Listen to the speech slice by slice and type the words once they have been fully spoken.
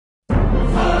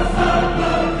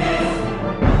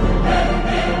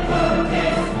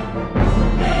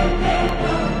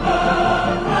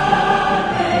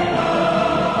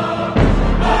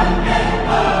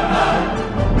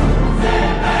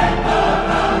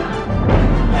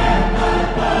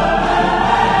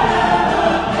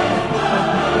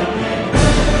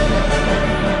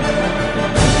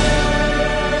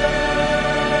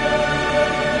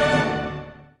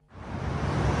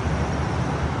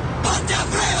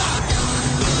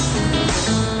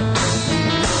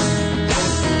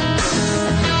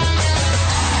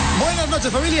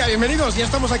noches, familia, bienvenidos, ya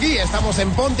estamos aquí, estamos en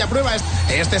Ponte a Prueba.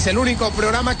 Este es el único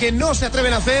programa que no se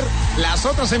atreven a hacer las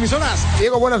otras emisoras.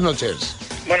 Diego, buenas noches.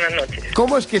 Buenas noches.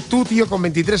 ¿Cómo es que tú, tío, con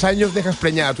 23 años dejas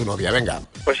preñada a tu novia? Venga.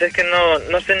 Pues es que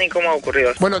no sé ni cómo ha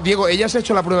ocurrido. Bueno, Diego, ella se ha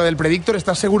hecho la prueba del predictor,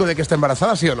 ¿estás seguro de que está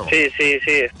embarazada, sí o no? Sí,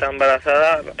 está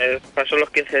embarazada, pasó los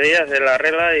 15 días de la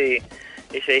regla y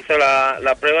se hizo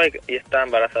la prueba y está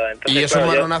embarazada. Entonces, y es un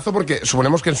marronazo porque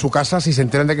suponemos que en su casa, si se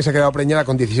enteran de que se ha quedado preñada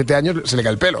con 17 años, se le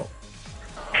cae el pelo.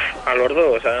 A los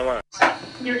dos, además.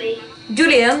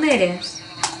 Julie, ¿de dónde eres?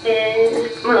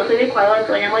 Bueno, soy de Ecuador,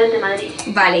 pero llamo desde Madrid.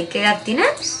 Vale, ¿qué edad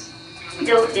tienes?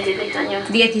 Yo, 16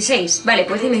 años. 16, vale,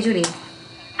 pues dime, Julie.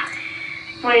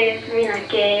 Pues mira,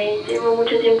 que llevo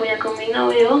mucho tiempo ya con mi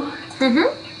novio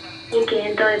y que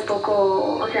dentro de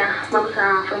poco, o sea, vamos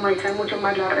a formalizar mucho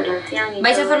más la relación. Y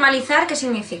 ¿vais a todo. formalizar? ¿Qué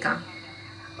significa?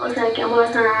 O sea, que vamos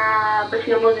a,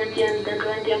 preferimos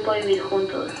dentro de un tiempo vivir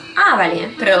juntos. Ah,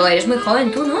 vale, pero eres muy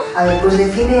joven tú, ¿no? A ver, pues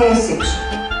define sexo.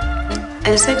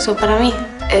 El sexo para mí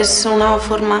es una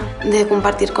forma de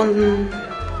compartir con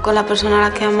la persona a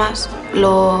la que amas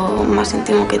lo más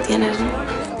íntimo que tienes, ¿no?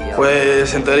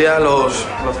 Pues en teoría los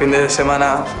fines de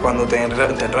semana, cuando te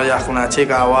enrollas con una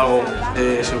chica o algo,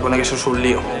 se supone que eso es un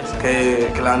lío,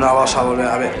 que no la vas a volver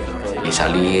a ver. Y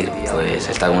salir, pues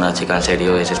estar con una chica en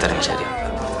serio es estar en serio.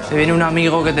 Te viene un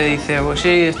amigo que te dice, pues sí,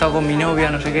 he estado con mi novia,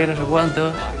 no sé qué, no sé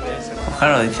cuánto. Pues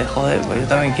claro, dices, joder, pues yo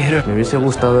también quiero. Me hubiese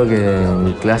gustado que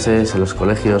en clases, en los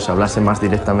colegios, se hablase más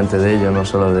directamente de ello, no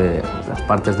solo de las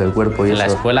partes del cuerpo y eso. En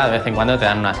la escuela de vez en cuando te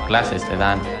dan unas clases, te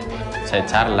dan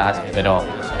charlas, pero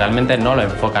realmente no lo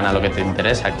enfocan a lo que te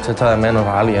interesa. Se echa de menos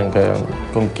a alguien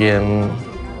con quien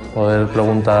poder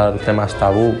preguntar temas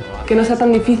tabú. Que no sea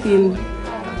tan difícil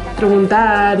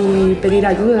preguntar y pedir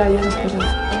ayuda y esas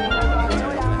cosas.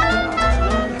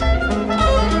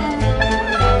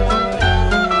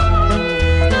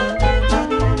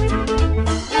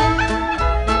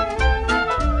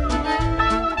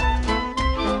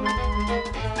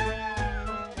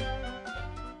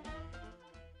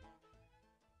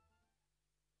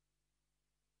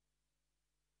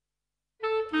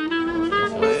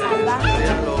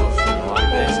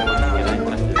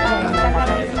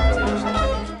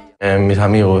 Mis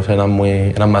amigos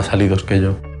eran más salidos que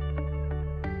yo.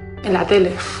 En la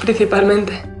tele,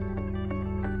 principalmente.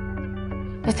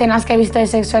 Escenas que he visto de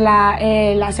sexo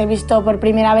las he visto por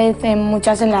primera vez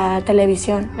muchas en la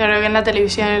televisión. Yo creo que en la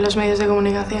televisión y en los medios de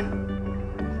comunicación.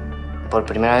 Por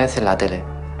primera vez en la tele.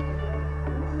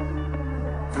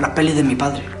 La peli de mi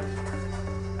padre.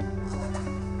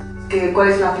 ¿Cuál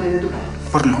es la peli de tu padre?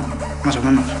 Porno, más o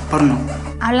menos, porno.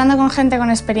 Hablando con gente con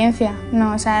experiencia,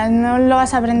 no, o sea, no lo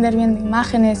vas a aprender viendo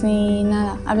imágenes ni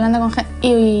nada. Hablando con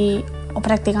gente o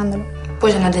practicándolo.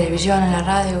 Pues en la televisión, en la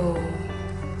radio,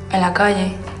 en la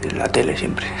calle. En la tele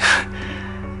siempre.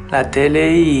 La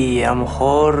tele y a lo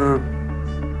mejor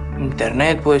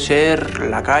internet puede ser,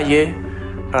 la calle,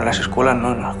 pero en las escuelas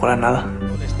no, en las escuelas nada.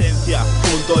 Adolescencia,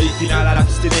 punto y final a la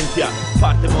abstinencia.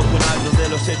 Parte emocional donde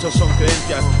los hechos son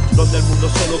creencias, donde el mundo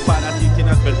solo para ti tiene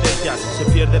advertencias. Se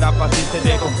pierde la paz y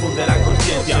te confunde la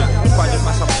conciencia. Los fallos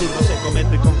más absurdos se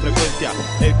cometen con frecuencia.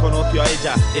 Él conoció a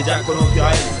ella conoció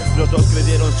a él. Los dos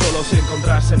creyeron solos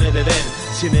encontrarse en el Edén.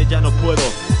 Sin ella no puedo,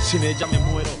 sin ella me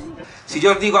muero. Si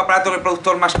yo os digo aparato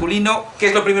reproductor masculino, ¿qué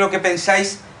es lo primero que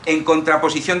pensáis en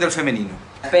contraposición del femenino?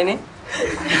 Pene.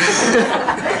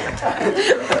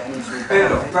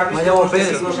 Pedro, ¿tú has visto los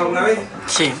testículos alguna vez?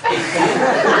 Sí.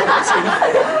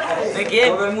 ¿De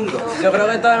quién? Todo el mundo. Yo creo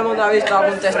que todo el mundo ha visto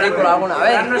algún testículo alguna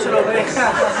vez. No se lo ve.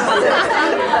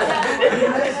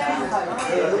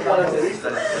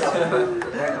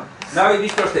 No habéis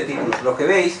visto los testículos, lo que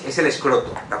veis es el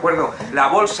escroto, ¿de acuerdo? La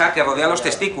bolsa que rodea los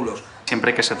testículos.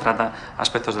 Siempre que se trata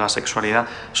aspectos de la sexualidad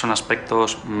son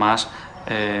aspectos más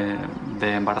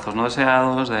de embarazos no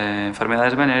deseados, de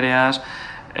enfermedades venéreas,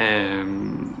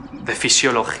 de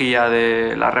fisiología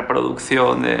de la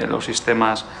reproducción de los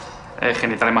sistemas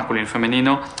genitales masculino y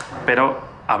femenino, pero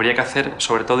habría que hacer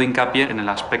sobre todo hincapié en el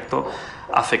aspecto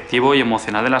afectivo y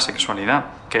emocional de la sexualidad,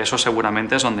 que eso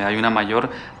seguramente es donde hay una mayor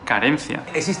carencia.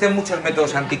 Existen muchos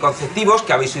métodos anticonceptivos,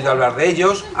 que habéis oído hablar de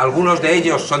ellos, algunos de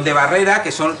ellos son de barrera,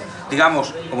 que son,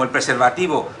 digamos, como el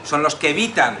preservativo, son los que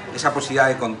evitan esa posibilidad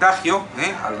de contagio,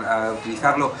 al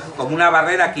utilizarlo como una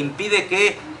barrera que impide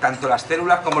que tanto las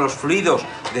células como los fluidos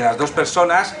de las dos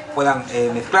personas puedan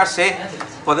mezclarse.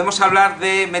 Podemos hablar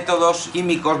de métodos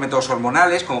químicos, métodos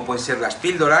hormonales, como pueden ser las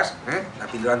píldoras, la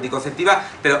píldora anticonceptiva,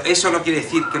 pero eso no quiere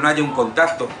decir que no haya un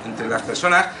contacto entre las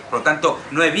personas, por lo tanto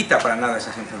no evita para nada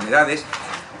esas enfermedades.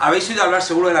 Habéis oído hablar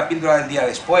seguro de la píldora del día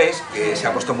después, que se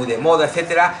ha puesto muy de moda,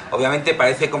 etcétera. Obviamente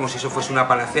parece como si eso fuese una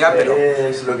panacea, pero...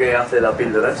 ¿Qué es lo que hace la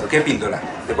píldora? Eso? ¿Qué píldora?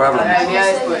 ¿De cuál hablamos? La del día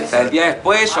después. ¿La del día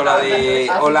después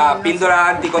o la píldora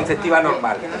anticonceptiva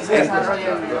normal?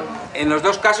 En los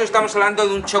dos casos estamos hablando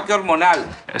de un choque hormonal.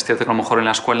 Es cierto que a lo mejor en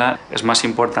la escuela es más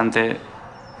importante,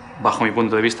 bajo mi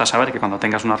punto de vista, saber que cuando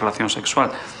tengas una relación sexual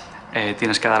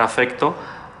tienes que dar afecto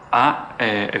a...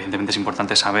 evidentemente es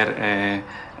importante saber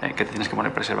que te tienes que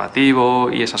poner preservativo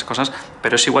y esas cosas,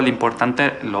 pero es igual de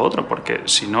importante lo otro, porque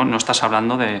si no, no estás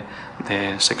hablando de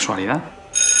sexualidad.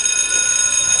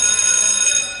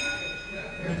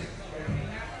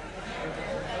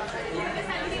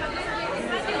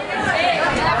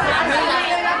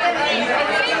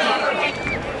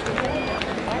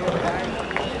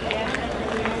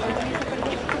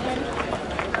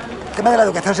 El tema de la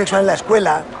educación sexual en la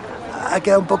escuela ha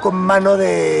quedado un poco en mano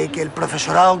de que el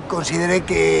profesorado considere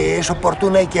que es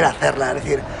oportuna y quiera hacerla. Es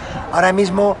decir, ahora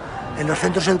mismo en los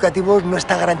centros educativos no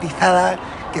está garantizada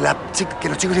que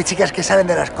los chicos y chicas que salen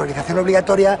de la escolarización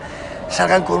obligatoria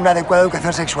salgan con una adecuada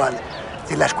educación sexual. Es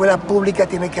decir, la escuela pública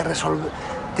tiene que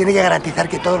garantizar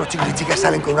que todos los chicos y chicas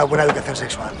salen con una buena educación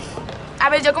sexual. A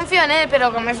ver, yo confío en él,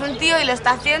 pero como es un tío y lo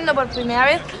está haciendo por primera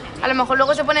vez, a lo mejor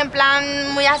luego se pone en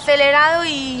plan muy acelerado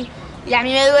y a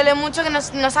mí me duele mucho que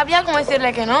no sabía cómo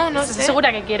decirle que no, no sé. Estoy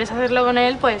segura que quieres hacerlo con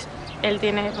él, pues él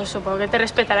tiene, pues supongo que te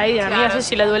respetará y dirá, claro. Mira,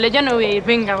 si le duele yo no voy a ir,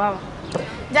 venga, vamos.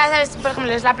 Ya sabes, por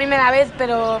ejemplo, es la primera vez,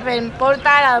 pero me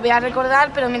importa, la voy a recordar,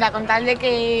 pero mira, con tal de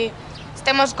que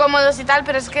estemos cómodos y tal,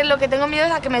 pero es que lo que tengo miedo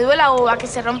es a que me duela o a que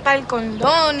se rompa el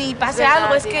condón y pase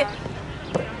algo, es que...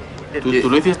 ¿Tú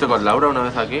lo hiciste con Laura una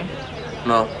vez aquí?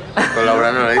 No, con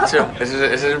Laura no lo he hecho.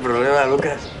 Ese es el problema,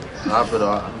 Lucas. Ah,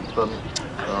 pero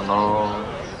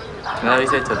no... ¿No lo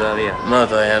habéis hecho todavía? No,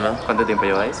 todavía no. ¿Cuánto tiempo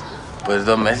lleváis? Pues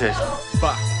 2 meses.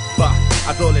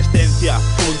 Adolescencia,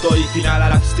 punto y final a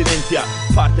la abstinencia.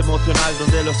 Parte emocional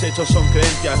donde los hechos son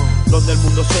creencias, donde el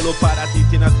mundo solo para ti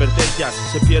tiene advertencias.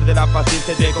 Se pierde la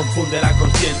paciencia y te confunde la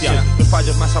conciencia. Los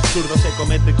fallos más absurdos se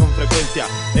cometen con frecuencia.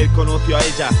 Él conoció a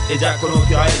ella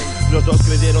conoció a él. Los dos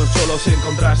creyeron solos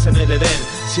encontrarse en el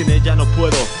Edén. Sin ella no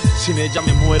puedo, sin ella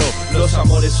me muero. Los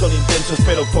amores son intensos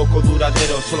pero poco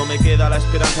duraderos. Solo me queda la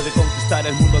esperanza de conquistar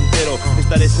el mundo entero.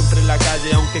 Estaré siempre en la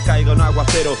calle aunque caiga un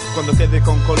aguacero. Cuando quede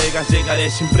con colegas llegaré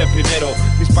siempre primero.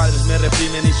 Mis padres me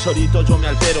reprimen y solito yo me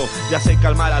altero. Ya sé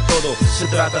calmar a todo, se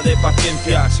trata de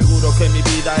paciencia. Seguro que mi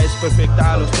vida es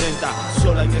perfecta a los 30.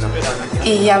 Solo hay que esperar.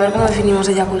 Y a ver cómo definimos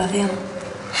eyaculación.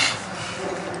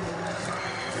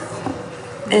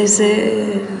 Es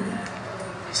el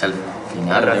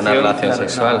final de una relación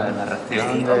sexual.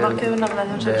 Más que de una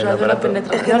relación sexual, de una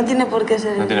penetración. Es que no tiene por qué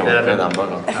ser. No tiene por qué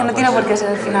tampoco. Es que no tiene por qué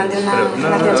ser el final de una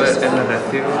relación sexual. Es la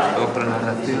reacción, luego por la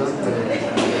reacción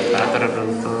del aparato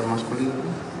reproductor masculino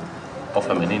o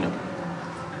femenino.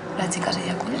 Las chicas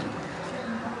eyaculan.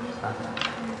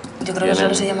 Yo creo que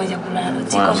solo se llama eyacular a los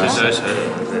chicos, bueno, ¿no? Eso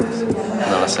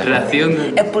no lo sé. Reacción de...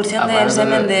 Expulsión del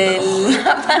semen del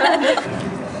aparato.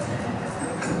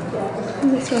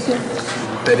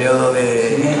 Periodo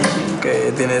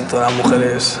que tienen todas las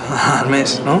mujeres al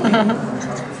mes, ¿no?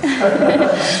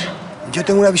 Yo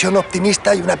tengo una visión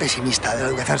optimista y una pesimista de la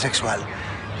educación sexual.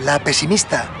 La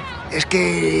pesimista es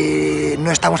que no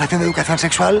estamos haciendo educación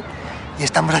sexual y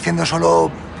estamos haciendo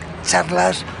solo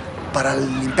charlas para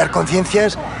limpiar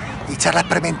conciencias y charlas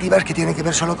preventivas que tienen que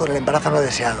ver solo con el embarazo no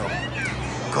deseado.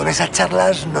 Con esas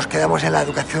charlas nos quedamos en la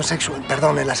educación sexual,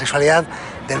 en la sexualidad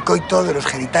del coito, de los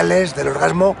genitales, del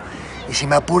orgasmo y, si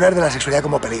me apuras, de la sexualidad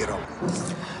como peligro.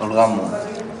 Orgasmo,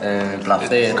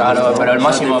 placer. Claro, pero el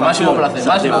máximo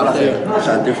placer.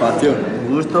 Satisfacción.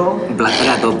 Gusto. Placer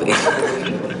a tope.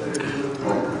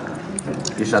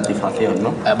 Y satisfacción,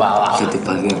 ¿no?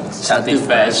 Satisfacción.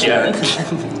 Satisfacción.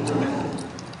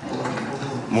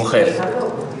 Mujer.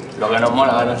 Lo que nos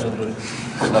mola a nosotros.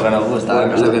 Lo que nos gusta.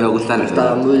 Lo que nos gusta. Está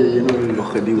dando lleno el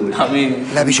objetivo. A mí...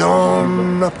 La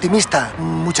visión optimista,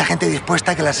 mucha gente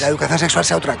dispuesta a que la educación sexual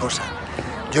sea otra cosa.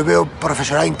 Yo veo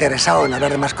profesorado interesado en hablar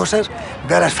de más cosas,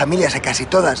 veo a las familias, a casi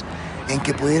todas, en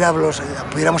que pudiéramos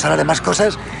hablar de más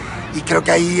cosas, y creo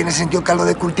que hay en ese sentido caldo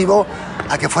de cultivo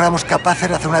a que fuéramos capaces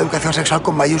de hacer una educación sexual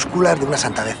con mayúsculas de una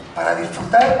santa vez. Para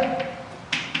disfrutar,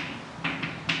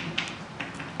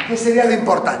 ¿qué sería lo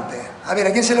importante? A ver,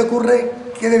 ¿a quién se le ocurre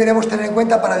qué deberíamos tener en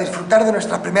cuenta para disfrutar de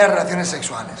nuestras primeras relaciones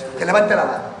sexuales? Que levante la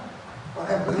mano. Por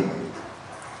ejemplo,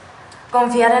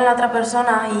 Confiar en la otra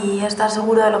persona y estar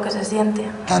seguro de lo que se siente.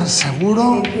 Estar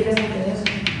seguro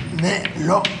de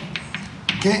lo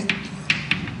que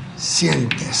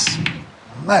sientes.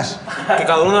 Más. Que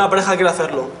cada uno de la pareja quiera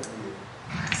hacerlo.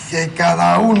 Que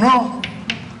cada uno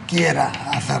quiera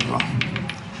hacerlo. hacerlo.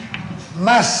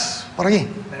 Más, por aquí.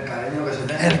 El cariño que se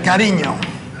tiene. El cariño.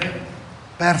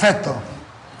 Perfecto.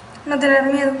 No tener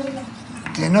miedo.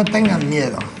 Que no tengan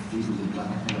miedo.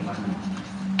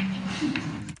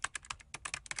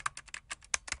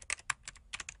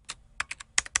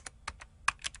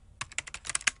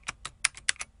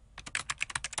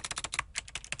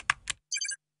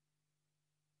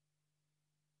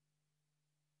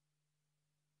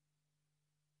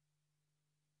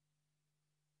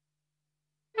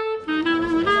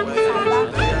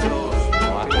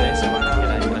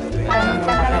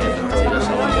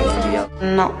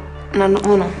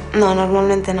 No,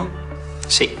 normalmente no.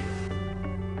 Sí.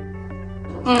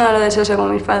 No lo deseo ser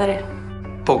con mis padres.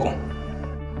 Poco.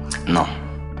 No.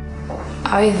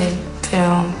 A veces,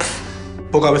 pero...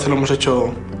 Pocas veces lo hemos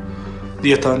hecho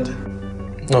directamente.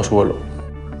 No suelo.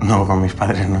 No, con mis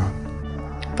padres no.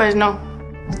 Pues no.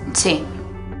 Sí.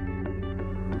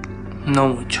 No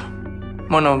mucho.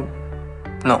 Bueno,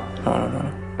 no.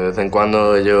 De vez en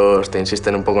cuando ellos te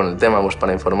insisten un poco en el tema, pues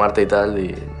para informarte y tal,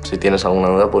 y si tienes alguna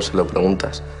duda, pues se lo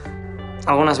preguntas.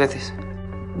 Algunas veces.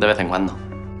 De vez en cuando.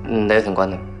 De vez en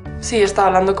cuando. Sí, he estado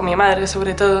hablando con mi madre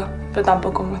sobre todo, pero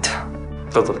tampoco mucho.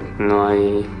 Todo. No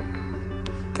hay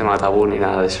tema tabú ni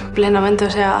nada de eso. Plenamente, o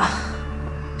sea,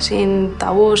 sin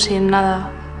tabú, sin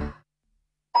nada.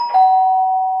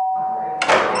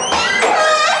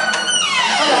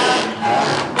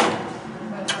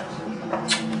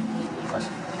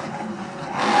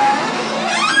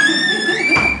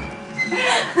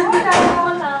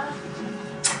 Hola.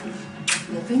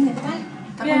 ¿Qué tal?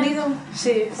 ¿Está hundido?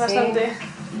 Sí, bastante.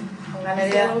 Con ganas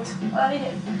de... Hola,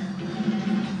 Mire.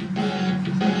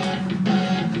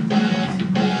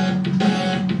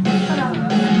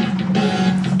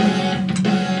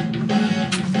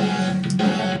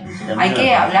 Hay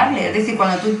que hablarle, es decir,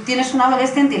 cuando tú tienes un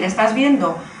adolescente y le estás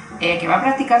viendo que va a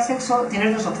practicar sexo,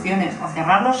 tienes dos opciones, o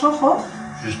cerrar los ojos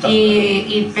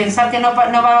y pensar que no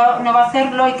va a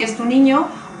hacerlo y que es tu niño,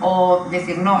 o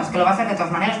decir, no, es que lo va a hacer de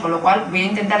todas maneras, con lo cual voy a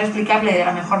intentar explicarle de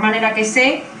la mejor manera que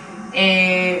sé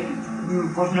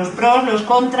pues los pros, los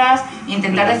contras,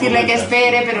 intentar decirle que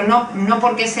espere, pero no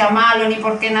porque sea malo ni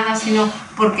porque nada, sino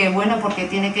porque, bueno, porque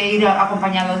tiene que ir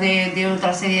acompañado de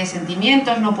otra serie de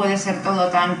sentimientos, no puede ser todo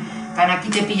tan aquí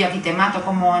te pillo, aquí te mato,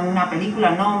 como en una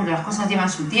película, no, las cosas llevan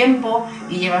su tiempo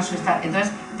y llevan su estado,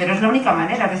 entonces, pero es la única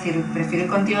manera, es decir, prefiero ir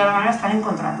contigo de la manera de estar en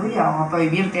contra tuya o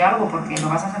prohibirte algo, porque lo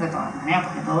vas a hacer de todas maneras,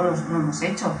 porque todos lo hemos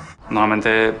hecho.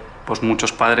 Normalmente, pues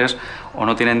muchos padres o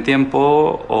no tienen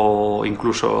tiempo o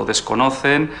incluso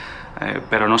desconocen,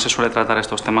 pero no se suele tratar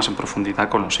estos temas en profundidad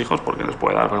con los hijos porque les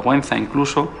puede dar vergüenza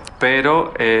incluso,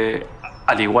 pero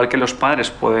al igual que los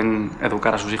padres pueden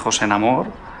educar a sus hijos en amor,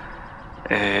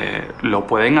 lo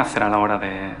pueden hacer a la hora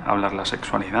de hablar la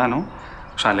sexualidad, ¿no?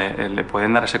 O sea, le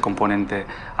pueden dar ese componente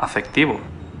afectivo.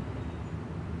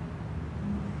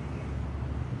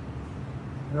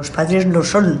 Los padres no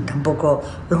son tampoco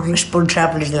los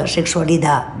responsables de la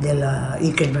sexualidad,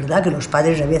 y que es verdad que los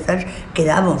padres a veces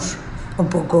quedamos un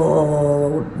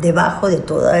poco debajo de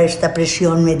toda esta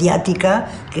presión mediática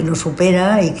que nos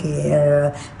supera y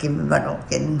que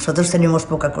nosotros tenemos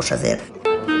poca cosa que hacer.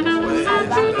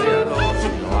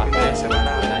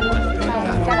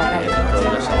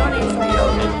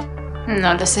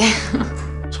 No lo sé.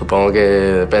 Supongo que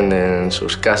depende. En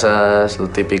sus casas, lo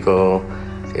típico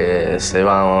que se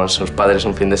van sus padres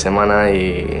un fin de semana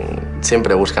y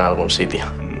siempre buscan algún sitio.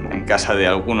 En casa de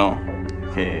alguno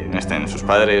que no estén sus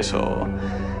padres o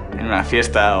en una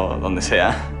fiesta o donde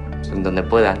sea. Donde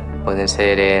puedan. Pueden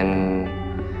ser en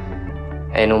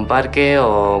un parque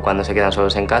o cuando se quedan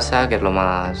solos en casa, que es lo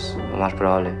más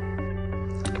probable.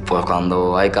 Pues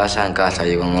cuando hay casa, en casa,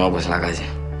 y cuando no, pues en la calle.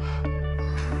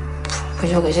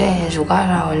 Pues yo qué sé, en su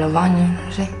casa o en los baños,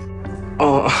 no sé.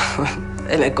 O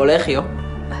en el colegio,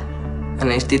 en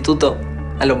el instituto,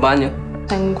 en los baños.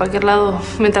 En cualquier lado,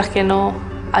 mientras que no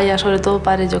haya sobre todo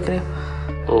padres, yo creo.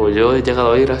 O yo he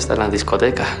llegado a ir hasta en las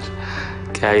discotecas,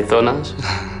 que hay zonas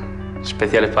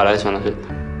especiales para eso, no sé.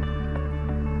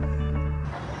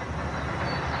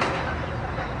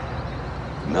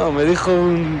 No, me dijo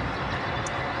un...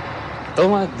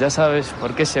 Toma, ya sabes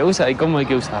por qué se usa y cómo hay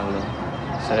que usarlo.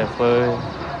 O sea, fue...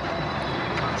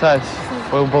 ¿Sabes?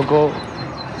 Fue un poco...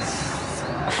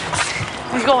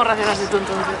 ¿Y cómo reaccionaste tú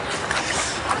entonces?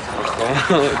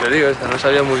 Ojo, te digo, o sea, no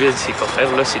sabía muy bien si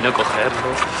cogerlo, si no cogerlo.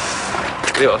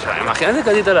 Digo, o sea, imagínate que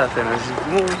a ti te lo hacen.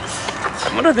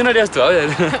 ¿Cómo reaccionarías tú? A ver.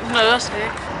 No lo sé.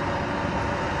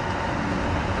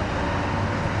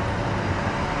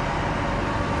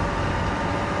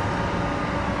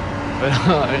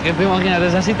 Pero es que te imaginas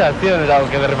esa situación, o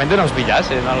que de repente nos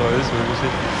pillasen, algo de eso, no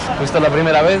sé. Justo la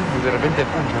primera vez y de repente,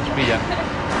 pum, nos pillan.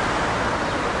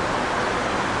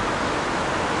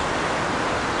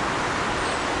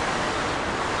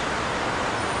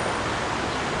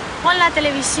 En la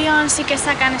televisión sí que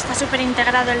sacan, está súper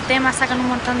integrado el tema, sacan un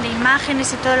montón de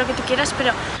imágenes y todo lo que tú quieras,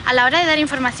 pero a la hora de dar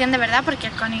información de verdad, porque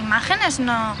con imágenes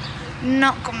no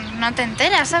te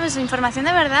enteras, ¿sabes? Información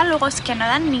de verdad luego es que no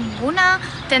dan ninguna,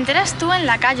 te enteras tú en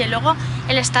la calle, luego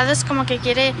el Estado es como que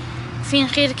quiere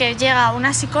fingir que llega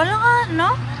una psicóloga,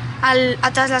 ¿no?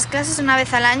 A todas las clases una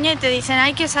vez al año y te dicen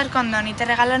hay que usar condón y te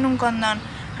regalan un condón,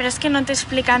 pero es que no te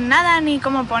explican nada ni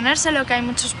cómo ponérselo, que hay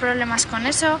muchos problemas con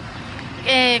eso.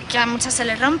 Que a muchas se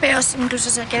les rompe o incluso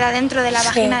se queda dentro de la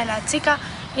vagina de la chica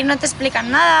y no te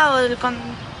explican nada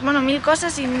bueno, mil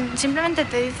cosas y simplemente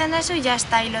te dicen eso y ya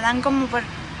está y lo dan como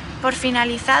por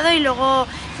finalizado y luego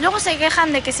se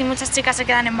quejan de que si muchas chicas se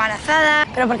quedan embarazadas.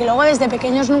 Pero porque luego desde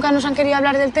pequeños nunca nos han querido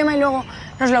hablar del tema y luego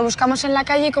nos lo buscamos en la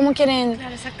calle y cómo quieren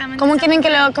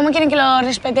que lo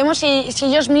respetemos si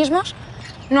ellos mismos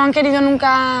no han querido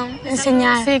nunca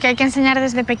enseñar. Sí, que hay que enseñar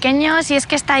desde pequeños y es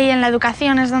que está ahí en la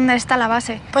educación, es donde está la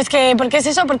base. Pues porque es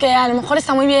eso, porque a lo mejor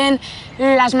está muy bien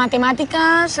las la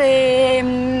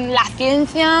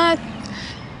ciencia,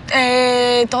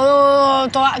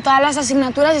 todas las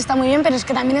asignaturas está muy bien, pero es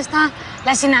que también está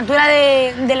la asignatura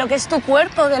de lo que es tu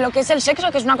cuerpo, de lo que es el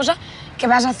sexo, que es una cosa que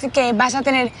vas a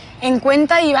tener en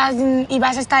cuenta y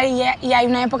vas a estar y hay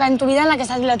una época en tu vida en la que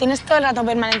lo tienes todo el rato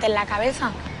permanente en la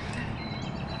cabeza.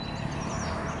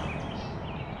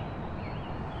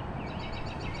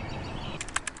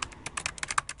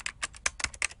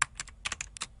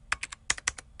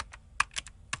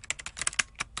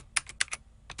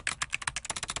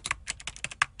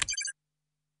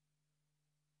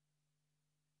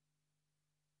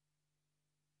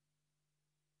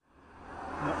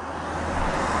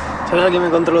 ¿Sabes a quién me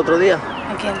encontré el otro día?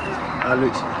 ¿A quién? A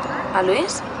Luis. ¿A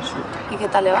Luis? Sí. ¿Y qué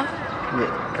tal le va? Bien,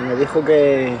 que me dijo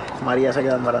que María se ha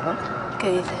quedado embarazada.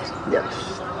 ¿Qué dices? Ya ves.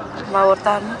 Va a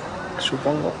abortar, ¿no?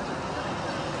 Supongo.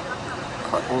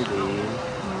 Joder.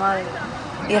 Madre.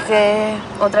 Y es que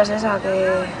otra es esa, que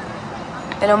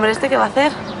el hombre ¿qué va a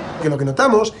hacer? Que lo que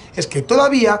notamos es que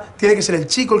todavía tiene que ser el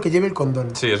chico el que lleve el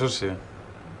condón. Sí, eso sí.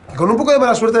 Que con un poco de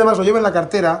mala suerte además lo lleva en la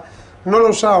cartera. No lo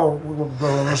he usado, no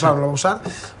lo voy a usar,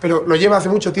 pero lo lleva hace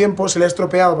mucho tiempo, se le ha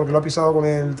estropeado porque lo ha pisado con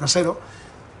el trasero.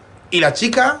 Y la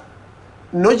chica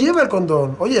no lleva el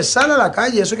condón. Oye, sal a la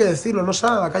calle, eso hay que decirlo, no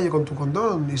sal a la calle con tu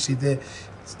condón. Y si te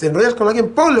enrollas con alguien,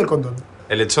 ponle el condón.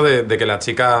 El hecho de que la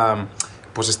chica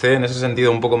pues esté en ese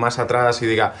sentido un poco más atrás y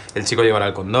diga el chico llevará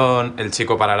el condón, el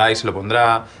chico parará y se lo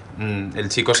pondrá, el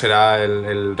chico será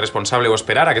el responsable o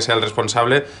esperará que sea el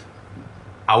responsable,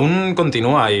 aún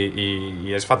continúa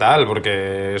y es fatal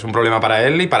porque es un problema para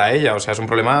él y para ella, o sea, es un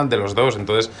problema de los dos.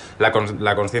 Entonces la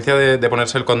conciencia de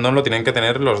ponerse el condón lo tienen que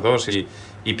tener los dos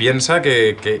y piensa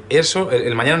que eso,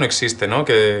 el mañana no existe, ¿no?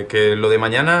 Que lo de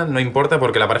mañana no importa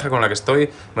porque la pareja con la que estoy,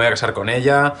 me voy a casar con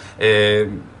ella,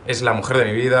 es la mujer de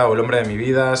mi vida o el hombre de mi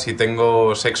vida, si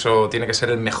tengo sexo tiene que ser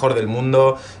el mejor del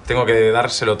mundo, tengo que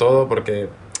dárselo todo porque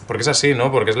es así, ¿no?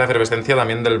 Porque es la efervescencia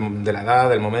también de la edad,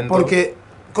 del momento. Porque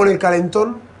con el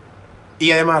calentón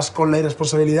y además con la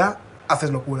irresponsabilidad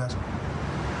haces locuras.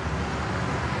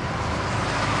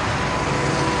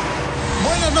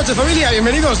 Buenas noches familia,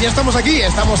 bienvenidos, ya estamos aquí,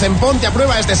 estamos en Ponte a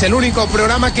Prueba, este es el único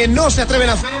programa que no se atreven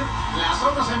a hacer las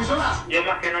otras emisoras. Yo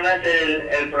más que nada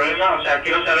es el problema, o sea,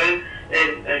 quiero saber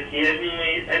si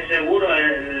es seguro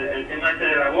el tema este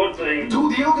del aborto. Y... ¿Tú,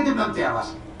 Diego, qué te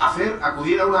planteabas?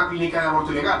 ¿Acudir a una clínica de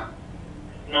aborto ilegal?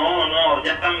 No,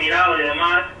 ya están mirados y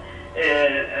demás.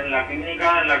 En la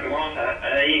clínica en la que vamos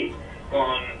a ir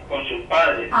con sus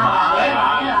padres.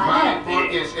 Vale,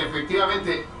 porque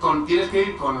efectivamente tienes que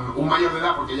ir con un mayor de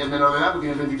edad, porque ella es menor de edad, tú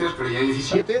tienes 23, pero ella es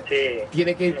 17. Sí.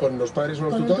 Tiene que ir con los padres o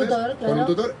los tutores, con un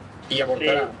tutor y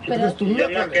abortará. Sí. Entonces, ¿tú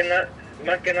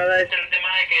más que nada es el tema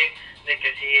de que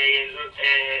si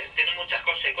tiene muchas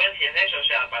consecuencias eso, o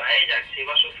sea, para ella, si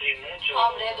va a sufrir mucho.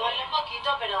 Hombre, duele un poquito,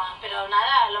 pero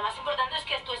nada, lo más importante es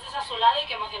que tú estés a su lado y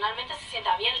que emocionalmente se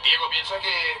sienta bien. Diego, piensa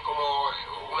que como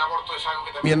un aborto es algo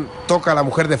que también toca a la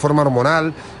mujer de forma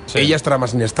hormonal, sí. Ella estará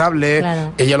más inestable,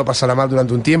 claro. Ella lo pasará mal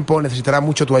durante un tiempo, necesitará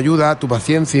mucho tu ayuda, tu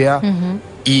paciencia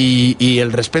y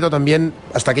el respeto también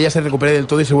hasta que ella se recupere del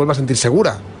todo y se vuelva a sentir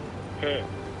segura.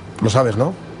 Lo sabes,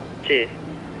 ¿no? Sí.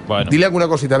 Bueno. Dile alguna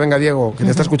cosita, venga Diego, que te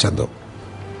está escuchando.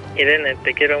 Irene,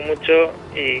 te quiero mucho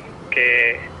y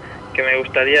que me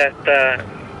gustaría estar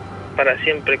para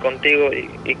siempre contigo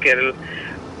y que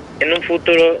en un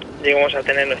futuro lleguemos a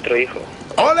tener nuestro hijo.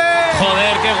 ¡Ole!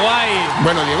 Joder, qué guay.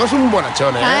 Bueno, Diego es un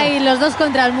bonachón, ¿eh? Ay, los dos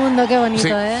contra el mundo, qué bonito, Sí.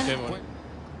 ¿eh?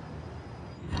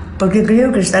 Porque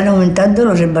creo que están aumentando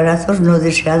los embarazos no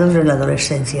deseados en la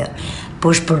adolescencia.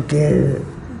 Pues porque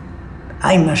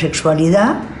hay más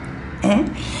sexualidad, ¿eh?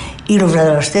 Y los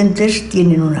adolescentes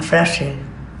tienen una frase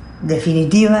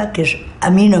definitiva que es: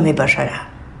 a mí no me pasará.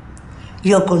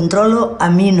 Yo controlo, a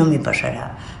mí no me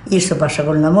pasará. Y esto pasa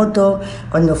con la moto,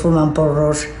 cuando fuman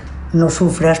porros, no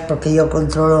sufras porque yo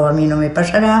controlo, a mí no me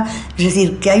pasará. Es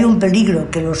decir, que hay un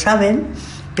peligro, que lo saben,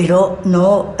 pero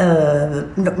no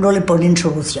le ponen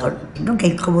solución, ¿no? Que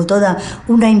hay como toda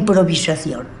una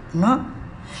improvisación, ¿no?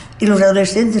 Y los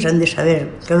adolescentes han de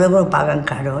saber que luego lo pagan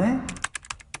caro, ¿eh?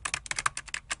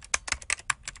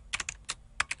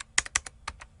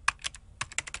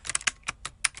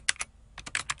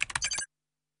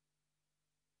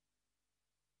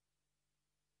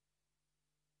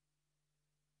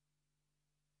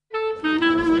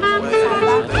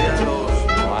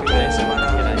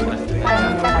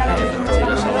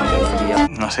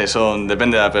 No sé, eso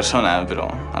depende de la persona, pero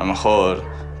a lo mejor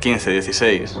 15,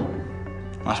 16,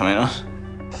 más o menos.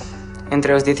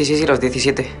 Entre los 16 y los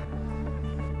 17.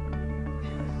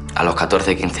 A los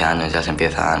 14, 15 años ya se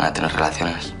empiezan a tener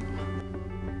relaciones.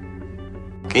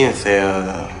 15,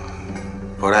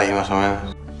 por ahí más o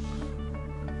menos.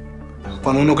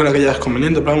 Cuando uno cree que ya es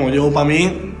conveniente, pero vamos, yo para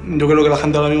mí, yo creo que la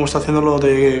gente ahora mismo está haciéndolo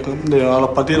a los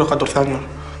partir de los 14 años.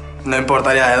 No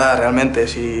importaría la edad realmente,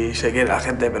 si se quiere la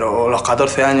gente, pero los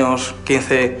 14 años,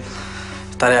 15,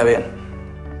 estaría bien.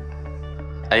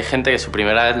 Hay gente que su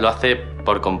primera vez lo hace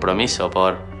por compromiso,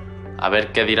 por a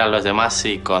ver qué dirán los demás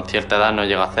si con cierta edad no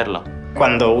llega a hacerlo.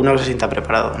 Cuando uno se sienta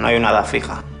preparado, no hay una edad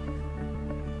fija.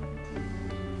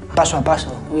 Paso a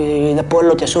paso, y después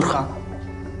lo que surja.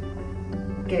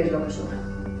 ¿Qué es lo que surge?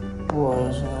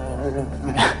 Pues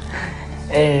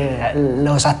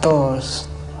los actos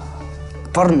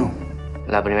porno.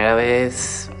 La primera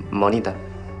vez, bonita.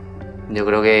 Yo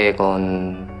creo que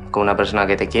con una persona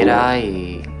que te quiera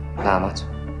y nada más.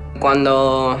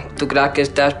 Cuando tú creas que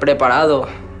estás preparado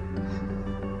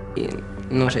y,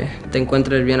 no sé, te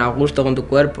encuentres bien a gusto con tu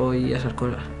cuerpo y esas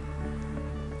cosas.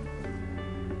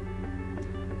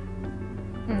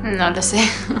 No lo sé.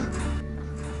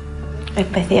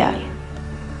 Especial.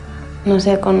 No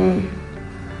sé, con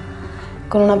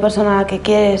una persona a la que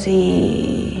quieres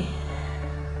y...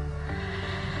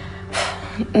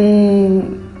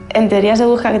 En teoría se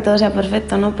busca que todo sea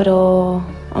perfecto, ¿no? Pero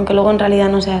aunque luego en realidad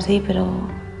no sea así, pero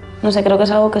no sé, creo que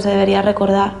es algo que se debería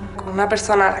recordar. Con una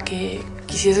persona a la que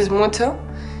quisieses mucho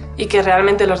y que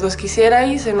realmente los dos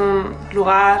quisierais en un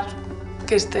lugar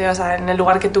que esté, o sea, en el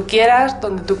lugar que tú quieras,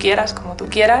 donde tú quieras, como tú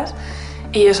quieras,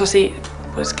 y eso sí,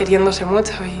 pues queriéndose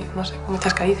mucho y no sé, con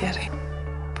muchas caricias. ¿Sí?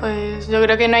 Pues yo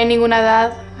creo que no hay ninguna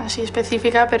edad así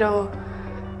específica, pero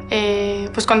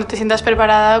pues cuando te sientas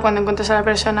preparada, cuando encuentres a la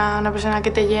persona, una persona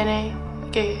que te llene,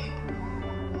 que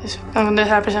eso, cuando encuentres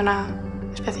a la persona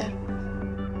especial.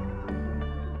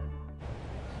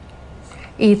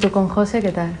 ¿Y tú con José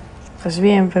qué tal? Pues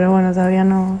bien, pero bueno, todavía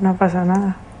no ha pasado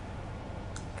nada.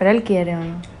 ¿Pero él quiere o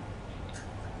no?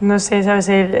 No sé, ¿sabes?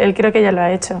 Él creo que ya lo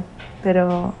ha hecho,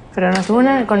 pero no sé. ¿Tú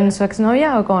con su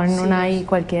exnovia o con una ahí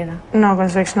cualquiera? No, con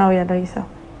su exnovia lo hizo.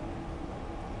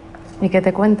 ¿Y qué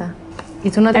te cuenta? ¿Y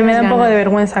tú no me da un poco de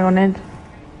vergüenza con él.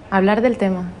 ¿Hablar del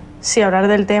tema? Sí, hablar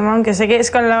del tema, aunque sé que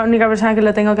es con la única persona que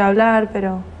lo tengo que hablar,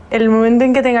 pero el momento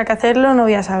en que tenga que hacerlo no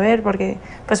voy a saber, porque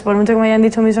pues por mucho que me hayan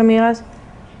dicho mis amigas,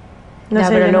 no ya,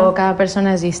 sé. Pero luego cada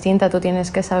persona es distinta, tú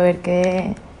tienes que saber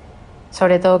que,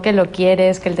 sobre todo que lo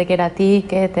quieres, que él te quiere a ti,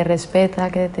 que te respeta,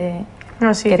 que te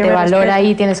valora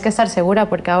y tienes que estar segura,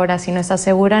 porque ahora si no estás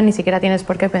segura ni siquiera tienes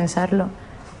por qué pensarlo.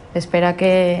 Espera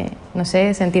que, no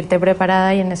sé, sentirte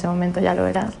preparada y en ese momento ya lo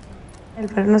verás.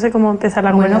 Pero no sé cómo empezar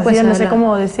la conversación, pues no sé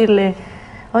cómo decirle,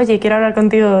 oye, quiero hablar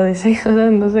contigo de sexo,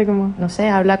 no sé cómo. No sé,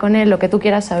 habla con él lo que tú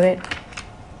quieras saber.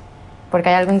 Porque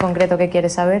hay algo en concreto que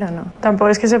quieres saber o no. Tampoco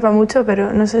es que sepa mucho,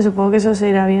 pero no sé, supongo que eso se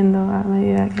irá viendo a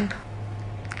medida que...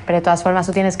 Pero de todas formas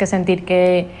tú tienes que sentir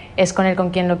que es con él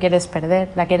con quien lo quieres perder,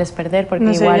 la quieres perder, porque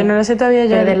no sé, igual yo no lo sé todavía.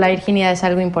 Perder la virginidad es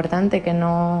algo importante, que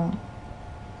no...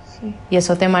 Sí. Y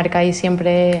eso te marca y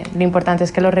siempre lo importante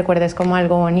es que lo recuerdes como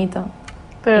algo bonito.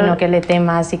 Pero... y no que le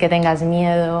temas y que tengas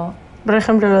miedo. Por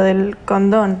ejemplo, lo del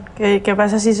condón, ¿qué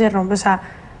pasa si se rompe? O sea,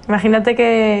 imagínate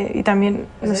que... Y también,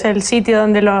 no sé, el sitio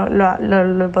donde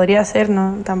lo podría hacer,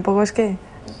 ¿no? Tampoco es que...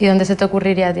 ¿Y dónde se te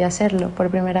ocurriría a ti hacerlo por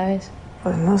primera vez?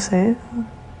 Pues no sé.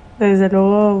 Desde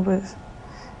luego, pues...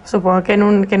 Supongo que en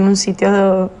un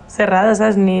sitio cerrado,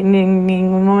 ¿sabes? Ni en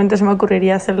ningún momento se me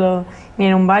ocurriría hacerlo ni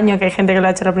en un baño, que hay gente que lo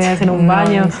ha hecho la primera vez en un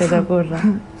baño. Ni se te ocurra.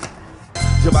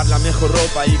 llevar la mejor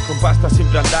ropa y con pasta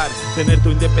siempre andar, tener tu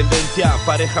independencia,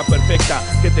 pareja perfecta,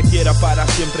 que te quiera para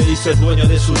siempre y ser dueño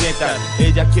de su neta.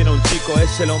 Ella quiere un chico,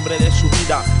 es el hombre de su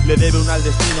vida, le debe un al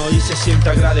destino y se siente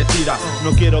agradecida.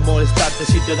 No quiero molestarte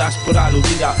si te das por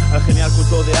aludida al genial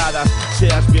cuento de hadas,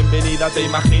 seas bienvenida. Te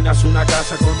imaginas una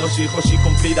casa con 2 hijos y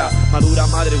cumplida, madura,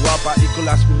 madre guapa y con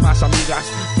las mismas amigas,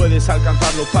 puedes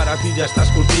alcanzarlo, para ti ya estás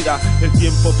curtida. El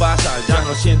tiempo pasa, ya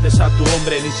no sientes a tu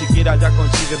hombre, ni siquiera ya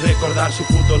consigues recordar su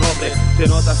puto nombre. Te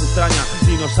notas extraña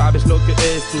y no sabes lo que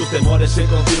es, tus temores se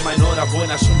confirman,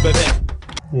 enhorabuena, es un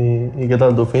bebé. ¿Y qué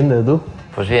tal tu fin de tú?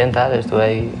 Pues bien, tal, estuve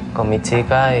ahí con mi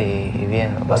chica y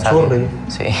bien. ¿La churri?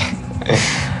 Sí.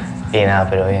 Y nada,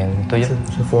 pero bien. ¿Tuyo?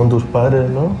 Se fueron tus padres,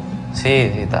 ¿no?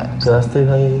 Sí, sí, tal. ¿Quedasteis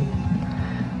ahí?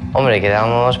 Hombre,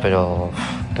 quedamos, pero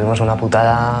tuvimos una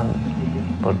putada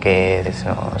porque se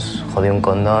nos jodió un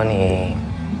condón y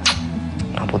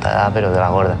una putada, pero de la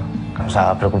gorda. O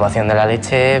sea, preocupación de la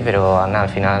leche, pero nada, al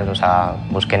final, o sea,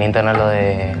 busqué en internet lo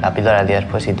de la píldora el día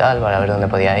después y tal, para ver dónde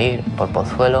podía ir, por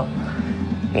Pozuelo.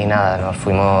 Y nada, nos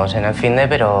fuimos en el finde,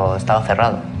 pero estaba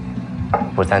cerrado.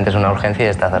 Supuestamente es una urgencia y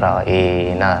está cerrado.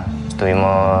 Y nada,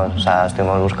 estuvimos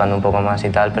buscando un poco más y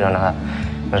tal, pero nada.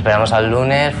 Nos esperamos al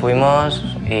lunes,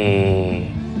 fuimos y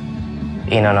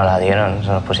no nos la dieron. Se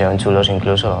nos pusieron chulos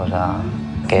incluso, o sea,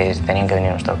 que tenían que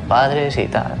venir nuestros padres y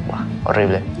tal. Buah,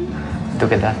 horrible. ¿Tú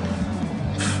qué tal?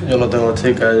 Yo no tengo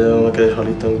chica, yo me quedé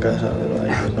solito en casa, pero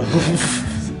ahí no.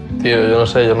 Tío, yo no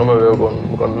sé, yo no me veo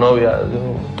con novia.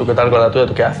 ¿Tú qué tal con la tuya?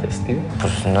 ¿Tú qué haces, tío?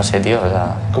 Pues no sé, tío, o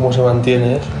sea... ¿Cómo se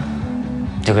mantiene eso?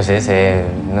 Yo qué sé,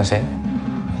 no sé.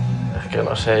 Es que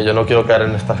no sé, yo no quiero caer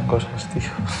en estas cosas, tío.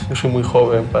 Yo soy muy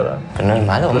joven para... Pero no es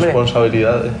malo, hombre.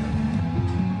 Responsabilidades.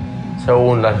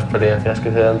 Según las experiencias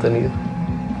que se han tenido.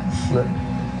 ¿No?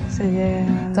 Se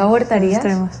llega... ¿Tú abortarías?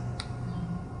 Extremos.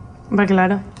 Pues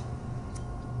claro.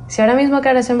 Si ahora mismo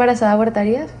quedaras embarazada,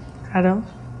 ¿abortarías? Claro.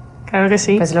 Claro que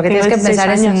sí. Pues lo que tienes que pensar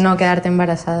es en no quedarte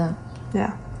embarazada.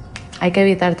 Ya. Hay que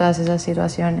evitar todas esas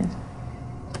situaciones.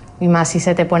 Y más si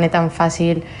se te pone tan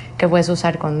fácil que puedes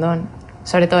usar condón.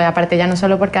 Sobre todo, aparte ya no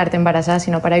solo por quedarte embarazada,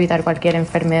 sino para evitar cualquier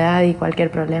enfermedad y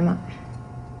cualquier problema.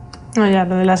 No, ya,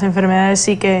 lo de las enfermedades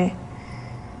sí que...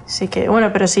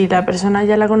 Bueno, pero si la persona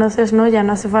ya la conoces, ¿no? Ya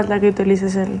no hace falta que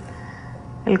utilices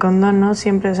el condón, ¿no?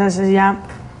 Siempre, o sea, eso ya...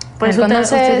 El condón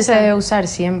se debe usar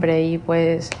siempre y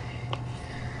pues...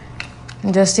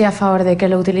 Yo estoy a favor de que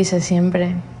lo utilices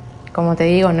siempre. Como te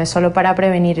digo, no es solo para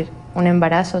prevenir un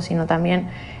embarazo, sino también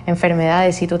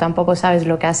enfermedades. Y tú tampoco sabes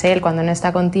lo que hace él cuando no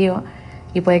está contigo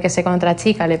y puede que esté con otra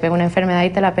chica, le pegue una enfermedad y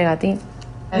te la pega a ti.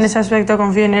 En ese aspecto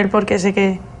confío en él porque sé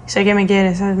que me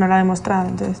quiere, ¿sabes? Me lo ha demostrado,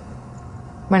 entonces...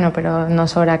 Bueno, pero no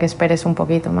sobra que esperes un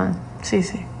poquito más. Sí,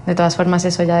 sí. De todas formas,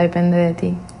 eso ya depende de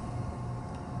ti.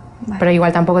 Vale. Pero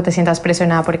igual tampoco te sientas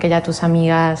presionada porque ya tus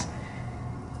amigas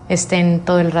estén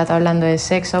todo el rato hablando de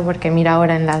sexo, porque mira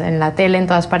ahora en la tele en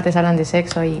todas partes hablan de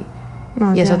sexo y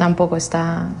eso tampoco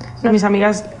está... No. Mis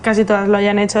amigas casi todas lo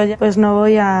hayan hecho ya, pues no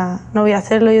voy a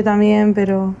hacerlo yo también,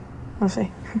 pero no sé.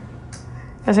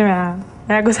 No sé, me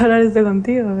da cosa hablar esto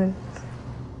contigo, pero...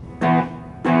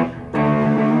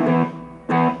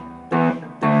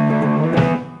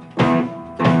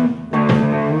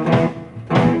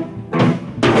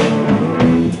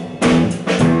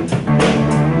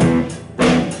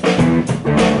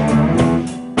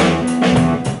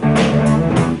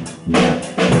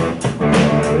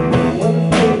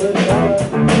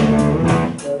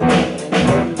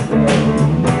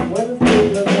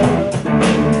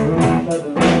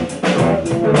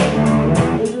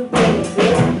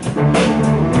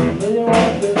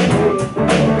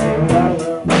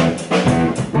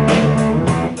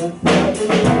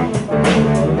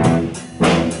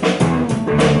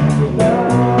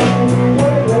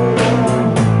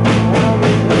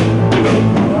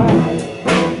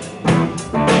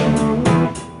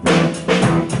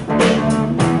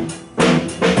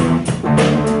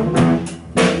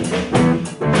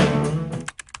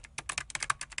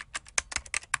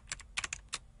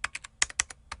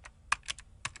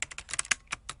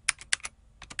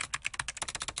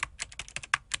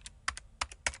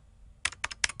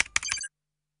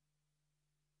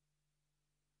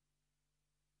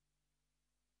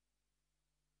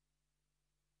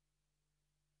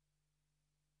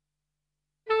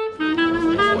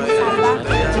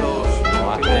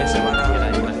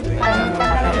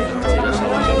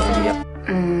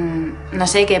 No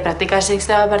sé, que practicar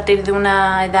sexo a partir de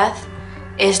una edad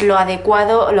es lo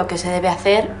adecuado, lo que se debe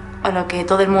hacer o lo que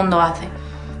todo el mundo hace.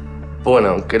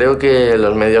 Bueno, creo que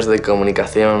los medios de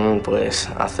comunicación pues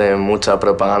hacen mucha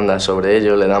propaganda sobre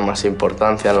ello, le dan más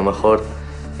importancia a lo mejor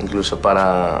incluso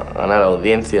para ganar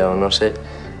audiencia o no sé.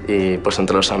 Y pues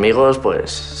entre los amigos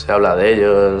pues se habla de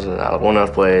ellos, algunos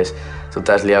pues tú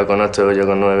te has liado con 8, yo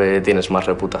con 9, tienes más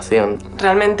reputación.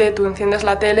 Realmente tú enciendes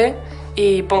la tele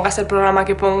y pongas el programa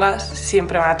que pongas,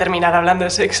 siempre van a terminar hablando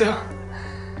de sexo.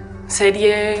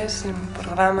 Series,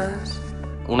 programas...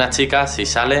 Una chica, si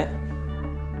sale,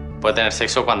 puede tener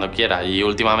sexo cuando quiera y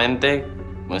últimamente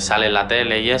pues, sale en la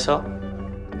tele y eso,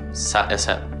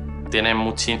 tiene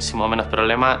muchísimo menos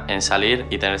problema en salir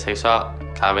y tener sexo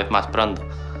cada vez más pronto.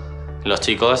 Los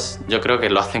chicos yo creo que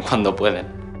lo hacen cuando pueden.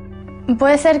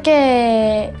 Puede ser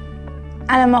que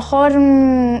a lo mejor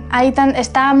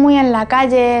está muy en la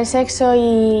calle el sexo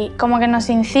y como que nos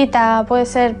incita, puede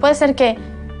ser que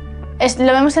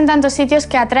lo vemos en tantos sitios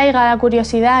que atraiga la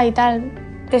curiosidad y tal.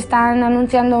 Te están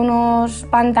anunciando unos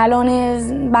pantalones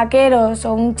vaqueros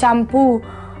o un champú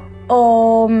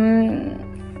o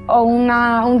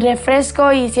un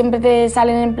refresco y siempre te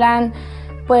salen en plan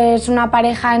pues una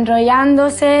pareja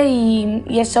enrollándose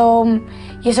y eso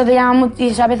te llama, y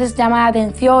eso a veces te llama la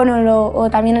atención o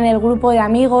también en el grupo de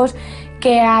amigos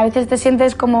que a veces te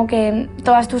sientes como que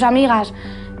todas tus amigas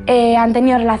han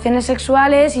tenido relaciones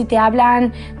sexuales y te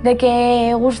hablan de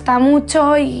que gusta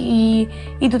mucho y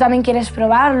tú también quieres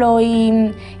probarlo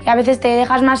y a veces te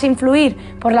dejas más influir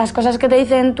por las cosas que te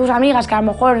dicen tus amigas que a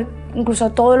lo mejor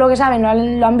incluso todo lo que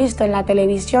saben lo han visto en la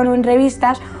televisión o en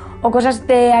revistas o cosas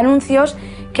de anuncios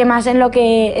que más en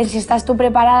si estás tú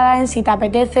preparada, en si te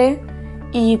apetece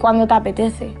y cuándo te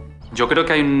apetece. Yo creo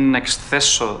que hay un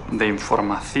exceso de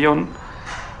información,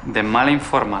 de mala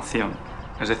información.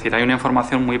 Es decir, hay una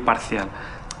información muy parcial.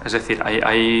 Es decir,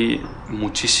 hay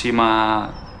muchísimo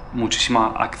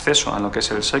acceso a lo que es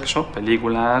el sexo,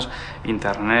 películas,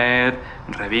 internet,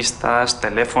 revistas,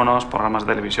 teléfonos, programas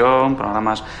de televisión,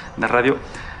 programas de radio,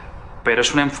 pero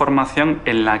es una información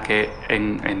en la que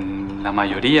en la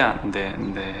mayoría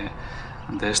de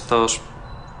estos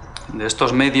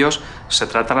medios se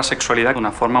trata la sexualidad de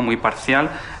una forma muy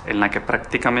parcial en la que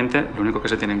prácticamente lo único que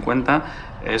se tiene en cuenta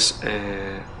es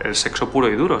el sexo puro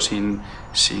y duro,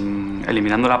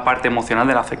 eliminando la parte emocional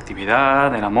de la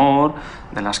afectividad, del amor,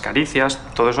 de las caricias,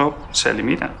 todo eso se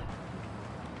elimina.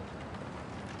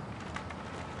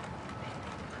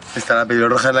 Esta la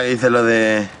pelirroja es la que dice lo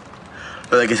de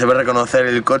que se ve reconocer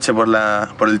el coche por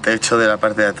el techo de la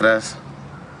parte de atrás.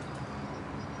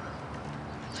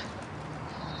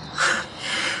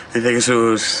 Dice que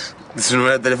su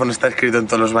número de teléfono está escrito en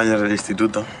todos los baños del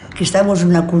instituto. Que estamos en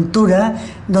una cultura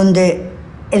donde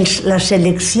la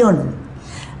selección,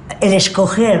 el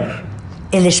escoger,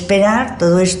 el esperar,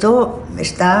 todo esto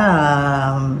es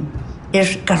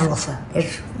carroza,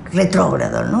 es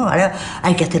retrógrado, ¿no? Ahora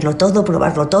hay que hacerlo todo,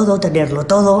 probarlo todo, tenerlo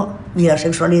todo, y la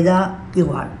sexualidad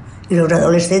igual. Y los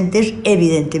adolescentes,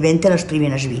 evidentemente, las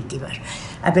primeras víctimas.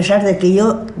 A pesar de que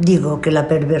yo digo que la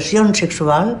perversión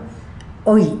sexual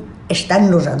hoy está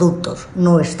en los adultos,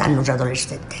 no está en los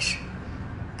adolescentes.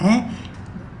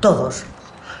 Todos.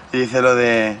 Y dice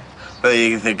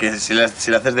dice que si la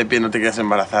haces de pie no te quedas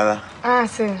embarazada. Ah,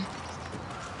 sí.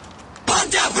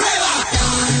 ¡Ponte a prueba!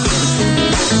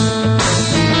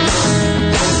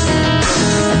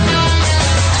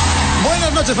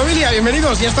 Buenas noches, familia,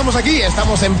 bienvenidos, ya estamos aquí,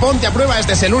 estamos en Ponte a Prueba.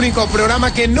 Este es el único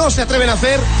programa que no se atreven a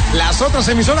hacer las otras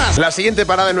emisoras. La siguiente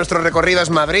parada en nuestro recorrido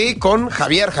es Madrid con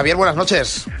Javier. Javier, buenas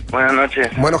noches. Buenas noches.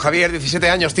 Bueno, Javier, 17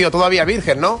 años, tío, todavía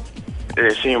virgen, ¿no?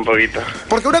 Sí, un poquito.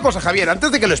 Porque una cosa, Javier,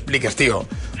 antes de que lo expliques, tío,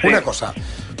 sí. Una cosa,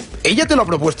 ¿ella te lo ha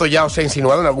propuesto ya o se ha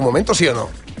insinuado en algún momento, sí o no?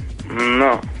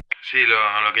 No. Sí,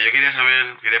 lo que yo quería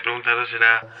preguntaros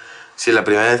era si la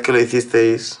primera vez que lo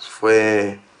hicisteis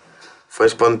fue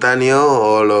espontáneo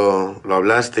o lo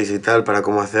hablasteis y tal para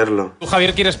cómo hacerlo. ¿Tú,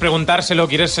 Javier, quieres preguntárselo,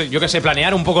 quieres, yo qué sé,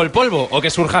 planear un poco el polvo o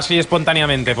que surja así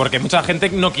espontáneamente? Porque mucha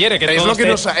gente no quiere que todo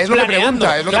esté es lo que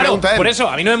pregunta, es lo que pregunta él. Por eso,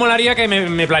 a mí no me molaría que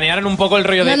me planearan un poco el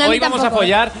rollo de hoy vamos a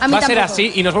follar, va a ser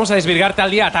así y nos vamos a desvirgar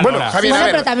tal día a tal hora. Javier, bueno,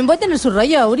 pero también puede tener su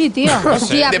rollo, Uri, tío.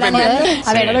 Sí, a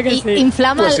ver,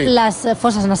 inflama las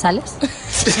fosas nasales.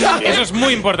 Eso es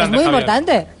muy importante, Es muy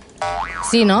importante.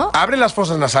 Sí, ¿no? ¿Abren las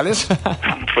fosas nasales?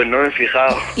 Pues no me he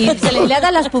fijado. ¿Y se le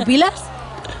dilatan las pupilas?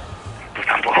 Pues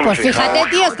tampoco Pues fíjate,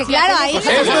 tío, es que claro, ahí...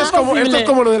 Esto es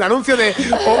como lo del anuncio de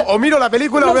o miro la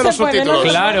película o veo los subtítulos.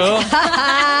 Claro.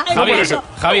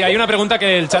 Javi, hay una pregunta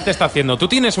que el chat te está haciendo. ¿Tú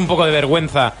tienes un poco de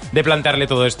vergüenza de plantearle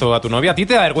todo esto a tu novia? ¿A ti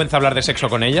te da vergüenza hablar de sexo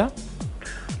con ella?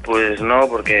 Pues no,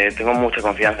 porque tengo mucha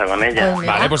confianza con ella.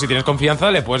 Vale, pues si tienes confianza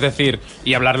le puedes decir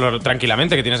y hablarlo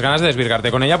tranquilamente, que tienes ganas de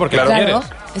desvirgarte con ella porque lo quieres.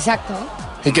 Exacto.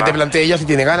 Y que te plantee ella si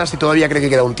tiene ganas, si todavía cree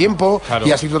que queda un tiempo,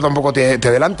 y así tú tampoco te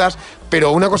adelantas. Pero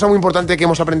una cosa muy importante que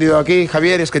hemos aprendido aquí,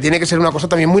 Javier, es que tiene que ser una cosa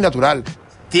también muy natural.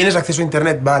 Tienes acceso a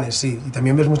internet, vale, sí, y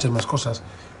también ves muchas más cosas.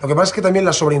 Lo que pasa es que también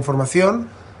la sobreinformación,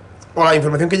 o la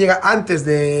información que llega antes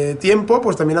de tiempo,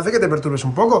 pues también hace que te perturbes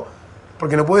un poco.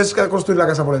 Porque no puedes construir la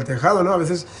casa por el tejado, ¿no? A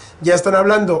veces ya están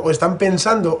hablando, o están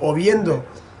pensando, o viendo,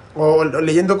 o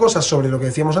leyendo cosas sobre lo que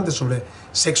decíamos antes, sobre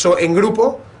sexo en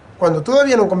grupo, cuando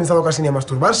todavía no han comenzado casi ni a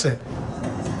masturbarse.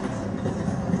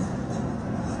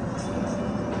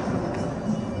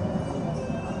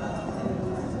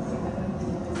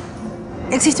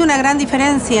 Existe una gran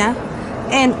diferencia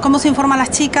en cómo se informan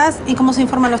las chicas y cómo se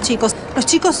informan los chicos. Los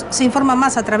chicos se informan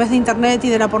más a través de internet y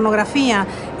de la pornografía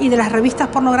y de las revistas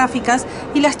pornográficas,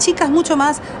 y las chicas mucho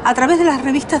más a través de las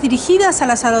revistas dirigidas a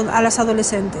las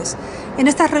adolescentes. En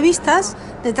estas revistas,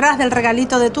 detrás del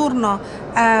regalito de turno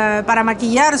para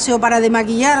maquillarse o para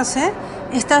demaquillarse,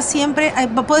 está siempre,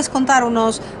 puedes contar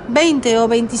unos 20 o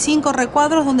 25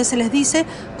 recuadros donde se les dice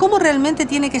cómo realmente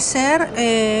tiene que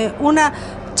ser una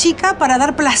chica para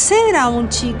dar placer a un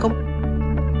chico.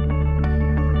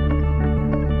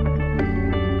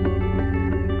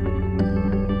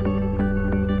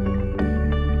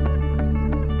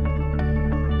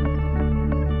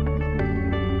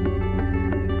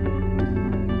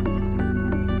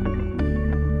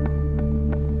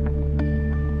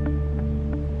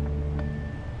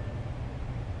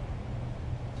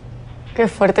 Qué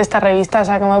fuerte esta revista, o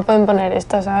sea, ¿cómo pueden poner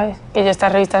esto, sabes? Que yo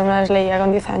estas revistas me las leía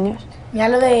con 10 años. Ya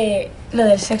lo del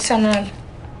sexo anal,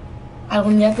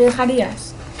 ¿algún día te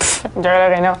dejarías? Yo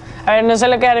creo que no. A ver, no sé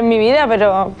lo que haré en mi vida,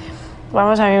 pero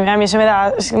vamos, a mí eso me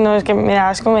da, no es que me da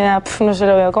asco, me da, no sé,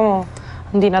 lo veo como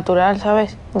antinatural,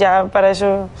 ¿sabes? Ya para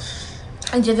eso...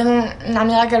 Yo tengo una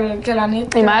amiga que lo han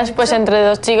hecho. Y más, pues entre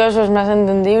dos chicos es más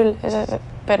entendible,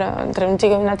 pero entre un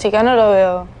chico y una chica no lo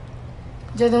veo.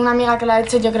 Yo tengo una amiga que lo ha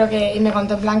hecho, yo creo que, y me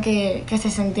contó en plan que se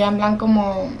sentía en plan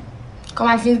como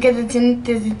al fin que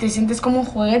te sientes como un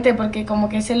juguete, porque como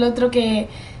que es el otro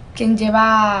quien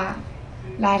lleva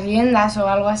las riendas o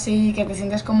algo así, que te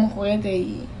sientes como un juguete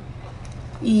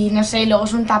y no sé, y luego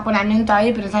es un taponamiento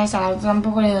ahí, pero sabes, al otro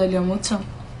tampoco le dolió mucho,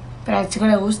 pero al chico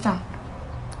le gusta.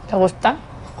 ¿Te gusta?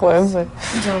 Joder, pues.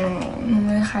 Yo no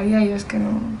me dejaría, yo es que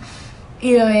no.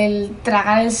 Y lo del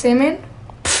tragar el semen...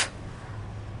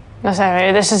 No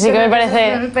sé, eso sí que me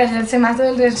parece... Perderse más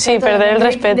del respeto. Sí, perder el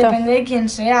respeto. Depende de quién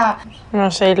sea.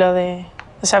 No sé, lo de...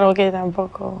 Es algo que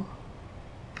tampoco...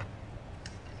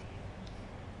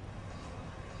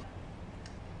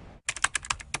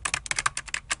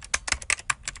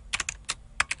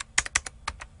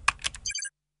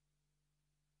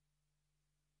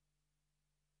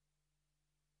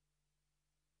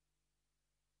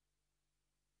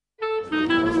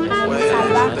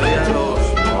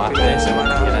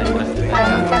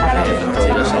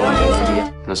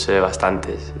 No sé,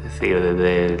 bastantes. Es decir,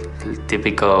 desde el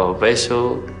típico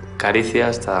beso, caricia,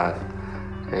 hasta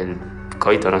el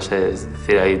coito, no sé. Es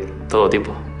decir, hay todo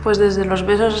tipo. Pues desde los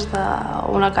besos hasta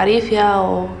una caricia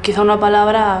o quizá una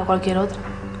palabra a cualquier otra.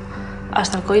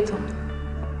 Hasta el coito.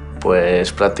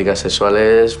 Pues prácticas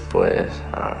sexuales, pues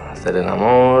hacer el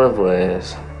amor,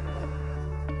 pues...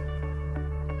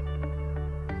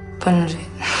 Pues no sé.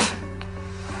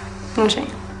 No sé.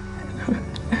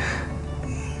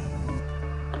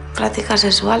 Prácticas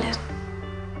sexuales.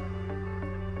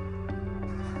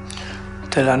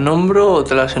 ¿Te las nombro o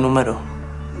te las enumero?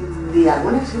 Di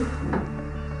algunas, sí.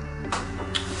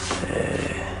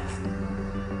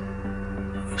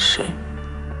 Sí.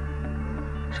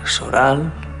 Sexo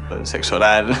oral. Sexo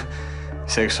oral,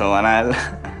 sexo anal.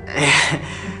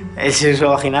 El sexo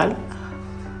vaginal.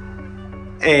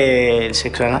 El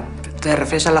sexo anal. ¿Te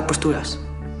refieres a las posturas?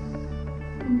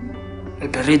 El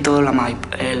perrito, la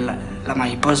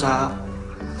mariposa,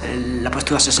 la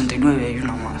postura 69 y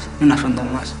una más, unas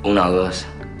cuantas más. Una o dos.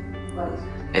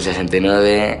 El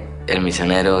 69, el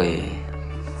misionero y...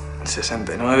 El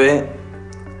 69,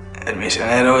 el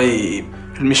misionero y...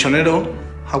 El misionero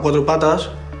a cuatro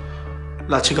patas,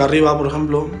 la chica arriba, por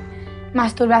ejemplo.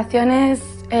 Masturbación es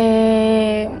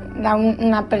el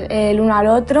uno al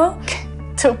otro.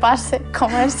 Chuparse,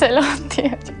 comérselo,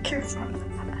 tío.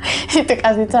 Y tú que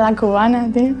has dicho la cubana,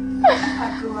 tío.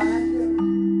 La cubana.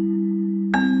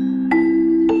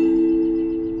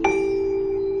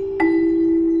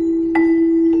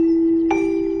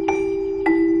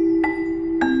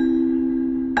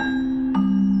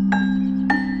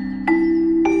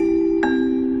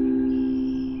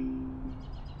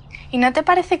 ¿Y no te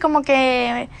parece como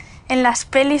que en las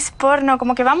pelis porno,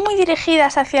 como que van muy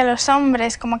dirigidas hacia los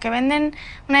hombres, como que venden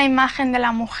una imagen de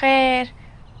la mujer,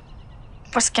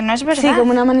 pues que no es verdad? Sí,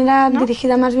 como una manera, ¿no?,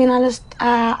 dirigida más bien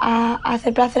a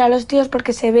hacer placer a los tíos,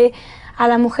 porque se ve a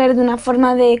la mujer de una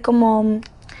forma de como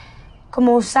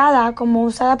como usada como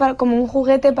un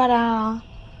juguete para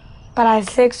el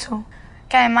sexo.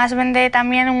 Que además vende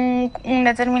también un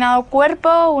determinado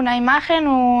cuerpo, una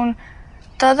imagen,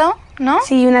 todo, ¿no?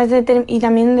 Sí, y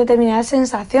también determinadas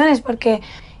sensaciones, porque...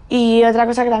 Y otra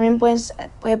cosa que también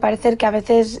puede parecer que a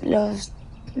veces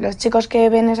los chicos que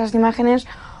ven esas imágenes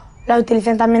la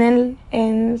utilizan también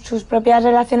en sus propias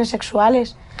relaciones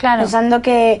sexuales. Claro. Pensando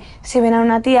que si ven a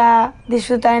una tía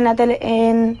disfrutar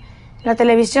en la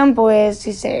televisión, pues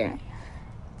si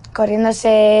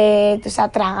corriéndose, o sea,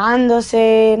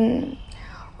 tragándose,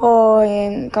 o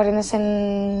corriéndose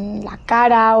en la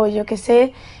cara, o yo qué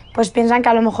sé, pues piensan que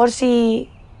a lo mejor si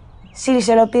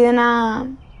se lo piden a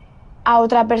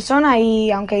otra persona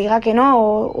y aunque diga que no,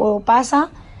 o pasa,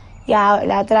 y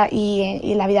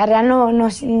en la vida real no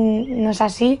es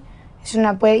así,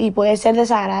 y puede ser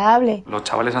desagradable. Los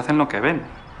chavales hacen lo que ven,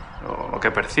 lo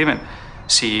que perciben.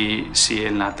 Si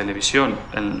en la televisión,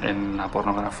 en la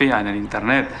pornografía, en el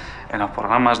internet, en los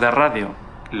programas de radio,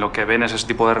 lo que ven es ese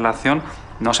tipo de relación,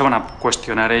 no se van a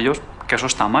cuestionar ellos que eso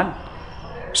está mal.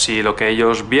 Si lo que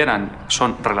ellos vieran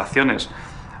son relaciones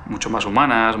mucho más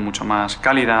humanas, mucho más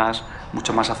cálidas,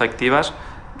 mucho más afectivas,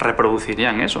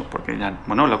 reproducirían eso, porque ya,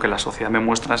 bueno, lo que la sociedad me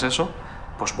muestra es eso,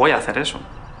 pues voy a hacer eso.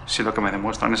 Si lo que me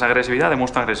demuestran es agresividad,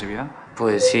 demuestro agresividad.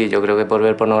 Pues sí, yo creo que por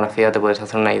ver pornografía te puedes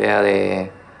hacer una idea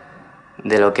de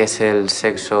lo que es el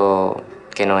sexo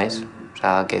que no es, o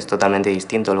sea, que es totalmente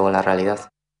distinto luego en la realidad.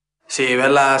 Sí,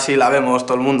 verla sí la vemos,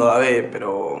 todo el mundo la ve,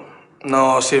 pero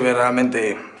no sirve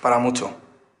realmente para mucho.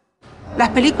 Las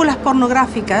películas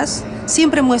pornográficas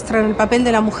siempre muestran el papel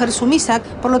de la mujer sumisa,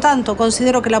 por lo tanto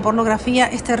considero que la pornografía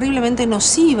es terriblemente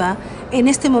nociva en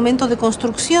este momento de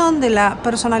construcción de la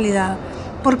personalidad.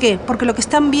 ¿Por qué? Porque lo que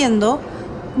están viendo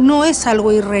no es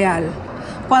algo irreal.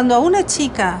 Cuando a una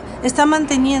chica está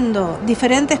manteniendo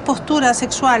diferentes posturas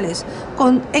sexuales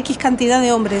con X cantidad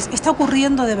de hombres, está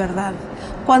ocurriendo de verdad.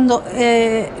 Cuando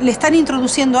le están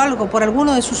introduciendo algo por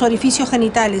alguno de sus orificios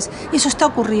genitales, eso está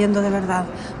ocurriendo de verdad.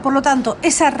 Por lo tanto,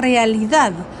 esa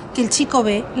realidad que el chico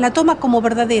ve, la toma como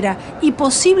verdadera y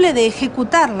posible de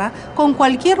ejecutarla con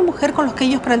cualquier mujer con la que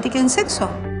ellos practiquen sexo.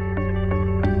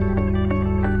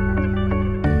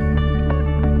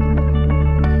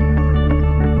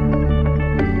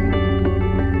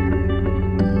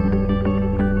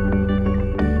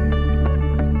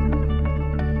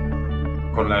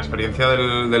 Con la experiencia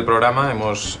del programa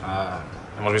hemos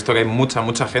visto que hay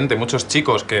mucha gente, muchos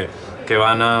chicos que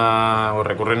van o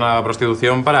recurren a la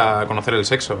prostitución para conocer el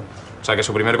sexo. O sea, que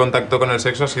su primer contacto con el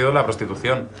sexo ha sido la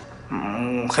prostitución.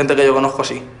 Gente que yo conozco,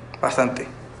 sí, bastante.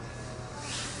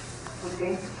 ¿Por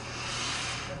qué?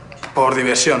 Por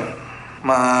diversión,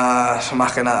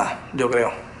 más que nada, yo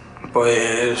creo.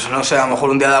 Pues, no sé, a lo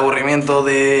mejor un día de aburrimiento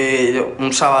de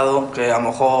un sábado, que a lo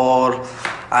mejor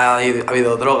ha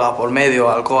habido droga por medio,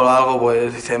 alcohol o algo,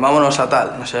 pues dice, vámonos a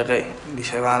tal, no sé qué, y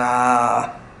se van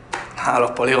a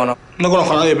los polígonos. No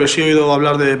conozco a nadie, pero sí he oído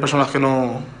hablar de personas que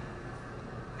no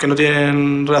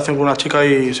tienen relación con una chica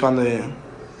y se van de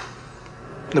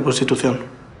prostitución.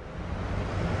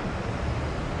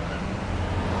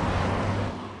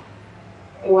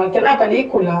 Igual que en las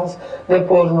películas de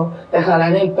porno, te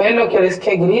jalan el pelo, quieres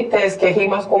que grites, que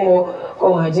gimas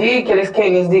como allí, quieres que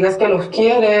les digas que los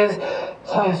quieres,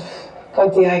 ¿sabes?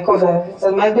 Cantidad de cosas.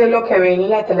 Es más bien lo que ven en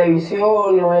la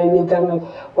televisión o en internet,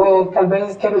 o tal vez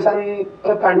es que nos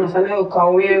han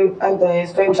educado bien ante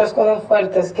esto. Hay muchas cosas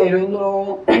fuertes que ellos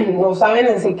no saben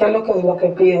en sí qué es lo que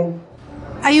piden.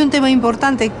 Hay un tema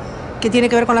importante que tiene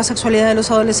que ver con la sexualidad de los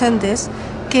adolescentes,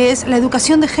 que es la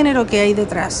educación de género que hay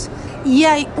detrás. Y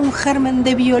hay un germen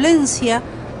de violencia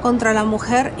contra la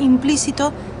mujer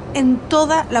implícito en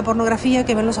toda la pornografía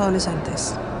que ven los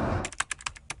adolescentes.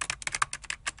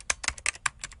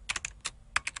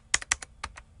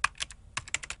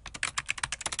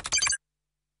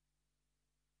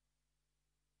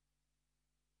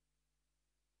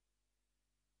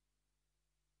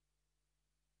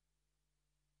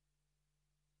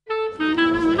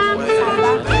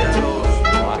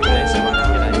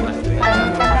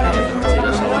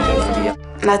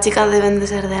 Las chicas deben de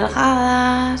ser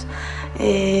delgadas,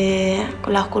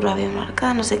 con las curvas bien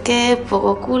marcadas, no sé qué,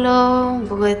 poco culo, un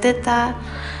poco de teta,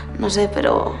 no sé,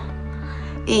 pero...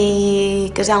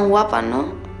 Y que sean guapas,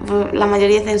 ¿no? La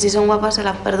mayoría dicen si son guapas se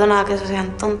las perdona que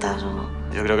sean tontas o...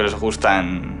 Yo creo que les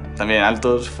gustan también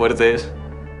altos, fuertes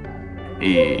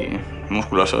y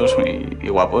musculosos y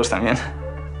guapos también.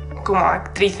 Como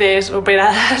actrices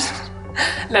operadas,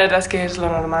 la verdad es que es lo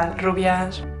normal,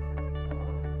 rubias.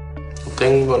 No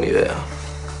tengo ni idea.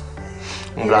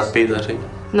 Un Brad Pitt así.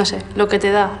 No sé, lo que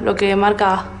te da, lo que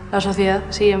marca la sociedad,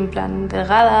 sí, en plan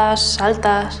delgadas,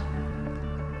 altas.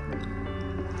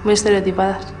 Muy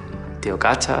estereotipadas. Tío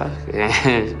cachas,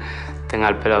 que tenga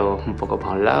el pelo un poco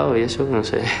para un lado y eso, no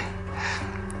sé.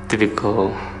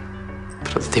 Típico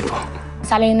prototipo.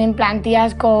 Salen en plan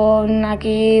tías con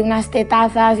aquí unas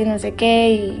tetazas y no sé qué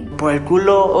y... Por el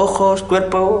culo, ojos,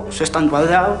 cuerpo, están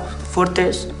cuadrados,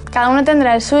 fuertes. Cada uno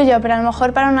tendrá el suyo, pero a lo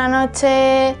mejor para una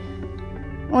noche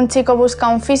un chico busca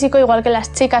un físico, igual que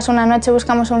las chicas una noche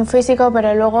buscamos un físico,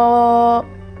 pero luego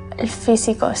el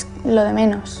físico es lo de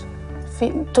menos.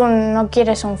 Tú no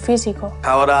quieres un físico.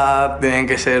 Ahora tienen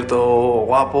que ser todos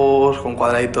guapos, con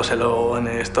cuadraditos en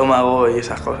el estómago y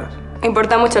esas cosas. Me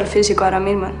importa mucho el físico ahora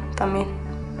mismo, también.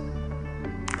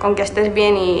 Con que estés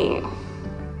bien y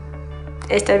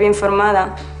estés bien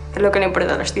formada, es lo que le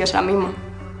importa a los tíos ahora mismo.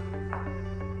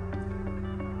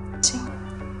 Sí.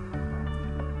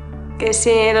 Que si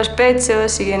en los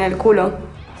pechos y en el culo.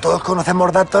 Todos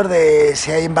conocemos datos de si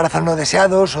hay embarazos no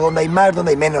deseados o dónde hay más, dónde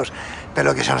hay menos.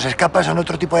 Pero lo que se nos escapa son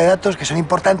otro tipo de datos que son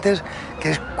importantes, que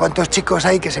es cuántos chicos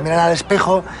hay que se miran al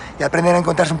espejo y aprenden a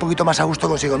encontrarse un poquito más a gusto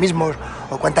consigo mismos,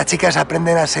 o cuántas chicas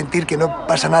aprenden a sentir que no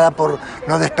pasa nada por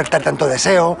no despertar tanto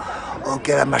deseo, o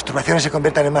que las masturbaciones se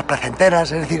conviertan en más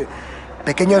placenteras. Es decir,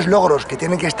 pequeños logros que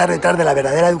tienen que estar detrás de la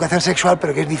verdadera educación sexual,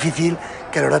 pero que es difícil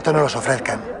que los datos nos los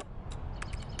ofrezcan.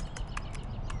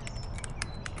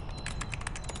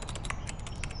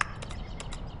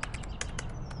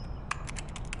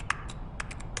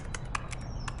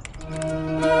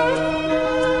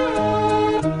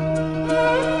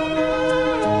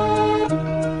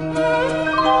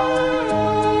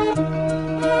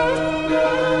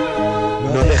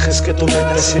 Que tu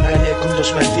mente se engañe con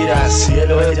tus mentiras. Si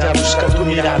él o ella busca tu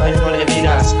mirada y no le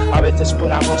miras. A veces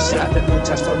por amor se hacen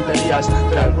muchas tonterías,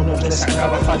 pero a algunos les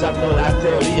acaba fallando la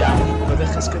teoría. No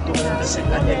dejes que tu mente se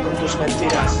engañe con tus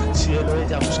mentiras. Si él o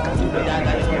ella busca tu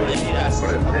mirada y no le miras.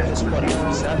 A veces por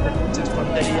amor se hacen muchas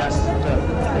tonterías, pero a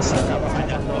algunos les acaba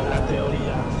fallando la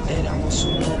teoría. Éramos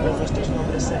uno, pero nuestros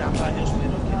nombres eran varios,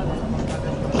 pero que no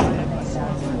nos haya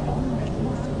pasado.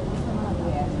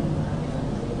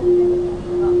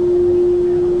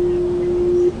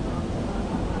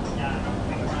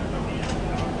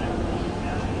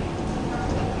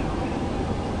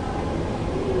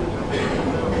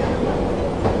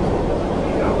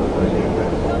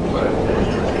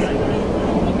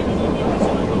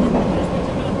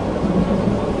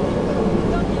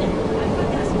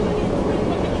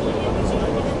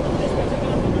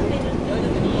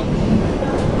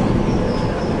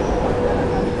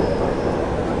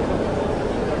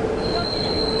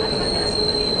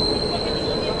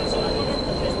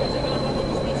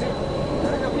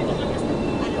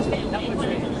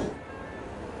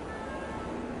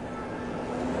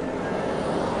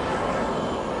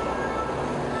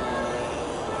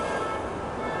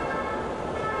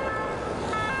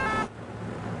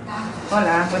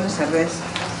 Hola, buenas tardes.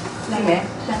 Dime.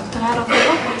 ¿La doctora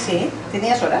Roquero? Sí,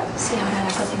 ¿tenías hora? Sí, ahora a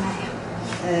las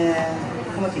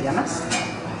 12:30. ¿Cómo te llamas?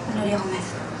 Nuria Gómez.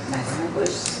 Vale, ¿me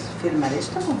puedes firmar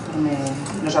esto conforme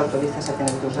nos autorizas a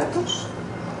tener tus datos?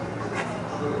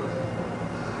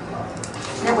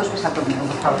 Ya puedes pasar por mí,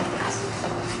 por favor.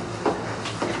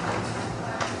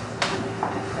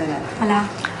 Hola.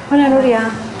 Hola, Nuria.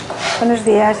 Buenos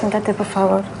días, siéntate, por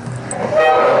favor.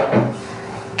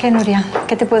 ¿Qué, Nuria?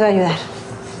 ¿Qué te puedo ayudar?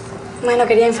 Bueno,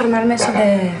 quería informarme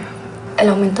sobre el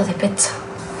aumento de pecho.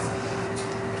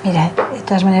 Mira, de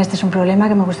todas maneras, este es un problema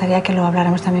que me gustaría que lo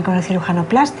habláramos también con el cirujano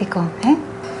plástico, ¿eh?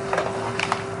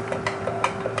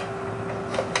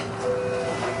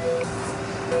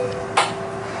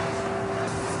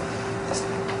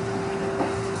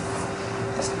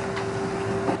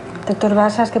 Doctor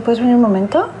Basas, ¿que puedes venir un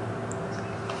momento?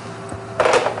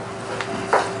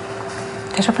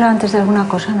 ¿Te has operado antes de alguna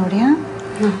cosa, Nuria?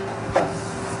 No.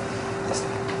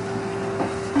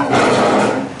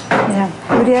 Mira,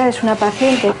 Nuria es una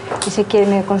paciente y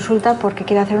me consulta porque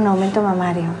quiere hacer un aumento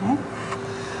mamario, ¿eh?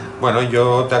 Bueno,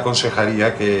 yo te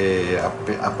aconsejaría que,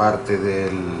 aparte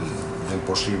del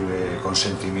posible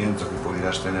consentimiento que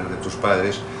pudieras tener de tus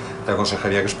padres, te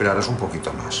aconsejaría que esperaras un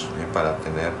poquito más, para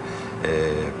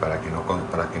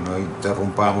que no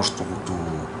interrumpamos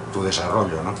tu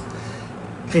desarrollo, ¿no?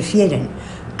 Prefieren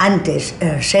antes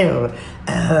ser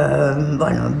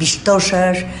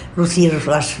vistosas, lucir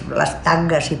las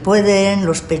tangas si pueden,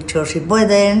 los pechos si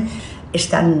pueden,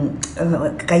 están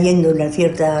cayendo en una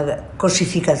cierta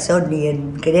cosificación y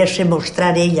en quererse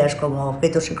mostrar ellas como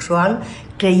objeto sexual,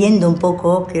 creyendo un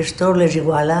poco que esto les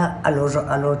iguala a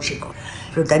los chicos.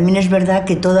 Pero también es verdad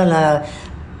que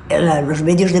los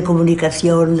medios de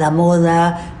comunicación, la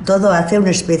moda, todo hace una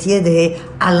especie de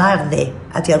alarde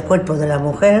hacia el cuerpo de la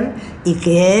mujer y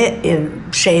que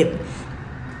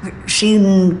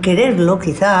sin quererlo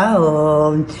quizá,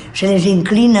 o se les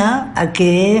inclina a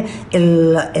que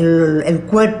el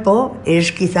cuerpo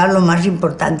es quizá lo más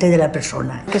importante de la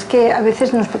persona. Que es que a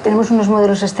veces tenemos unos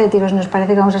modelos estéticos, nos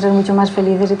parece que vamos a ser mucho más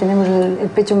felices y tenemos el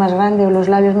pecho más grande o los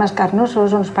labios más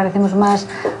carnosos o nos parecemos más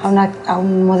a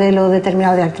un modelo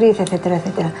determinado de actriz, etcétera,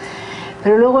 etcétera.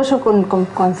 Pero luego eso,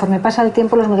 conforme pasa el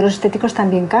tiempo, los modelos estéticos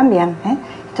también cambian, ¿eh?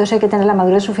 Entonces hay que tener la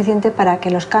madurez suficiente para que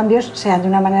los cambios sean de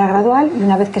una manera gradual y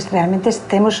una vez que realmente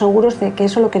estemos seguros de que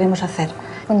eso lo queremos hacer.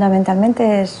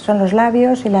 Fundamentalmente son los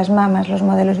labios y las mamas, los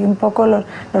modelos, y un poco los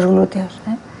glúteos,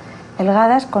 ¿eh?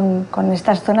 Delgadas con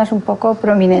estas zonas un poco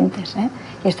prominentes, ¿eh?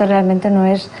 Y esto realmente no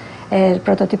es el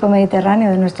prototipo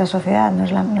mediterráneo de nuestra sociedad, no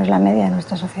es la media de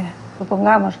nuestra sociedad.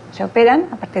 Supongamos, se operan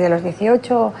a partir de los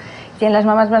 18, tienen las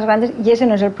mamas más grandes y ese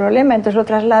no es el problema, entonces lo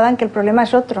trasladan que el problema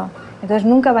es otro. Entonces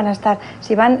nunca van a estar,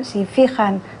 si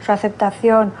fijan su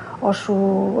aceptación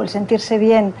o el sentirse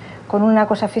bien con una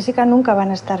cosa física, nunca van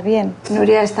a estar bien.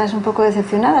 Nuria, ¿estás un poco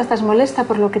decepcionada? ¿Estás molesta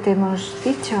por lo que te hemos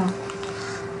dicho?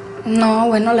 No,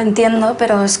 bueno, lo entiendo,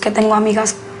 pero es que tengo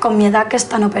amigas con mi edad que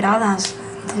están operadas,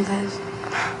 entonces...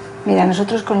 Mira,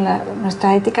 nosotros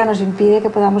nuestra ética nos impide que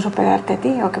podamos operarte a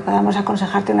ti o que podamos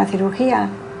aconsejarte una cirugía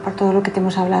por todo lo que te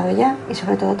hemos hablado ya y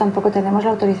sobre todo tampoco tenemos la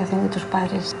autorización de tus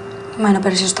padres. Bueno,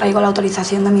 pero si os traigo la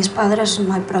autorización de mis padres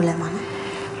no hay problema,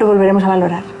 ¿no? Lo volveremos a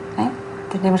valorar, ¿eh?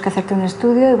 Tendremos que hacerte un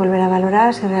estudio y volver a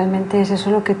valorar si realmente es eso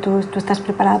lo que tú estás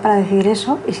preparada para decidir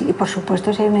eso y por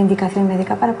supuesto si hay una indicación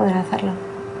médica para poder hacerlo.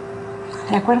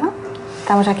 ¿De acuerdo?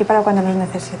 Estamos aquí para cuando nos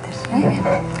necesites, ¿eh?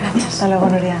 Gracias. Hasta luego,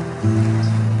 Nuria.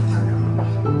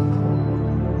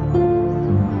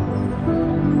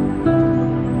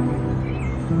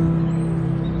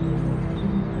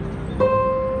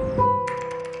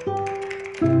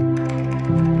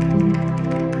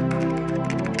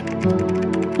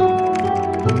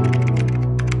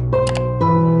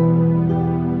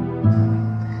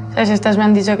 Estas me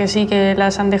han dicho que sí, que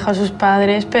las han dejado sus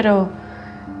padres, pero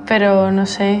no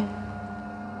sé.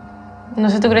 No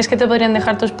sé, ¿tú crees que te podrían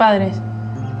dejar tus padres?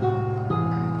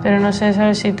 Pero no sé,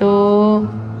 ¿sabes? Si tú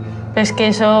ves que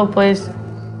eso, pues,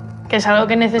 que es algo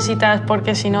que necesitas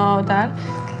porque si no, tal,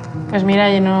 pues mira,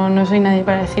 yo no soy nadie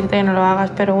para decirte que no lo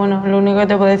hagas, pero bueno, lo único que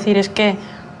te puedo decir es que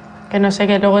no sé,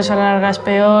 que luego eso a la larga es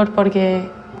peor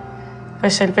porque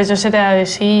pues el pecho se te da de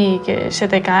sí y que se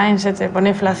te caen, se te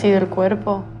pone flácido el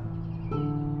cuerpo.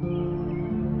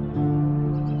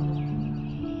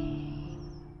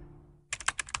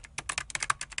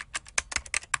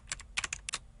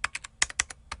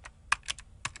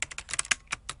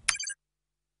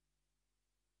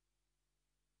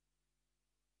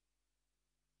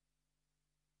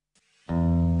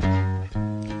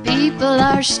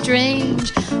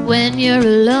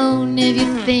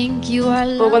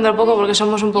 Poco contra poco, porque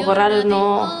somos un poco raros,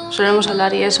 no solemos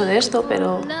hablar y eso de esto,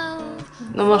 pero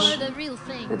no hemos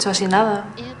hecho así nada,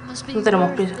 no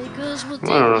tenemos prisa.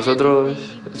 Bueno, nosotros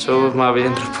somos más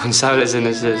bien responsables en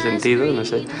ese sentido, no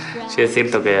sé. Sí es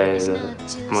cierto que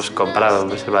hemos comprado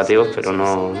preservativos, pero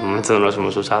no, de momento no los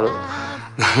hemos usado.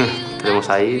 Tenemos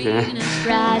ahí.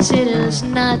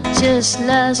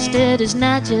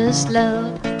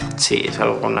 Sí, es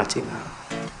algo con una chica.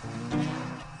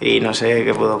 Y no sé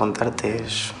qué puedo contarte,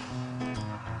 es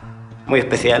muy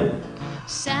especial.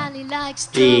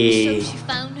 Y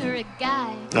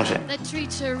no sé.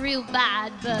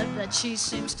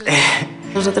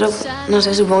 Nosotros, no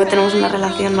sé, supongo que tenemos una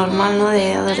relación normal, ¿no?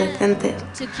 De adolescentes.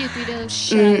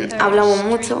 Hablamos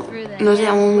mucho, nos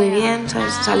llevamos muy bien,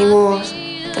 ¿sabes? Salimos,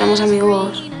 tenemos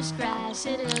amigos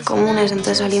comunes,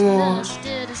 entonces salimos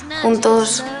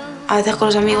juntos, a veces con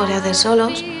los amigos y a veces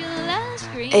solos.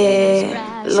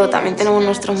 También tenemos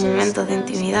nuestros momentos de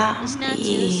intimidad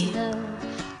y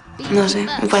no sé,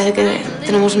 me parece que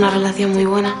tenemos una relación muy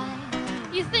buena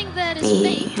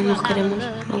y nos queremos.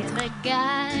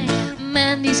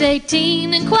 Mandy's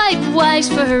 18 and quite wise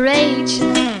for her age.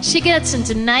 She gets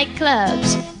into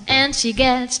nightclubs and she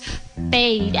gets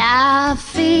paid. I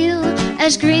feel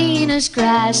as green as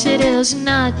grass. It is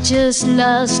not just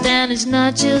lust and it's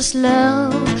not just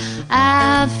love.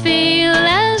 I feel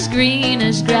as green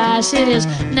as grass. It is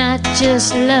not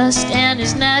just lust and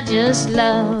it's not just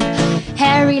love.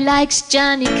 Harry likes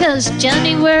Johnny 'cause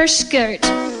Johnny wears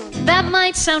skirts. That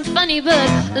might sound funny, but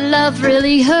love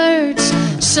really hurts.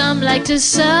 Some like to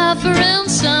suffer and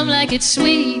some like it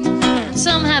sweet.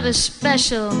 Some have a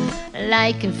special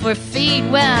liking for feet.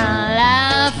 Well,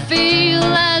 I feel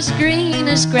as green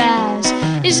as grass.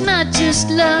 It's not just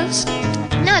lust,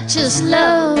 not just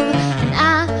love. And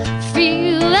I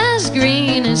feel as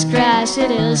green as grass.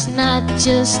 It is not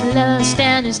just lust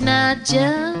and it's not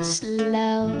just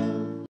love.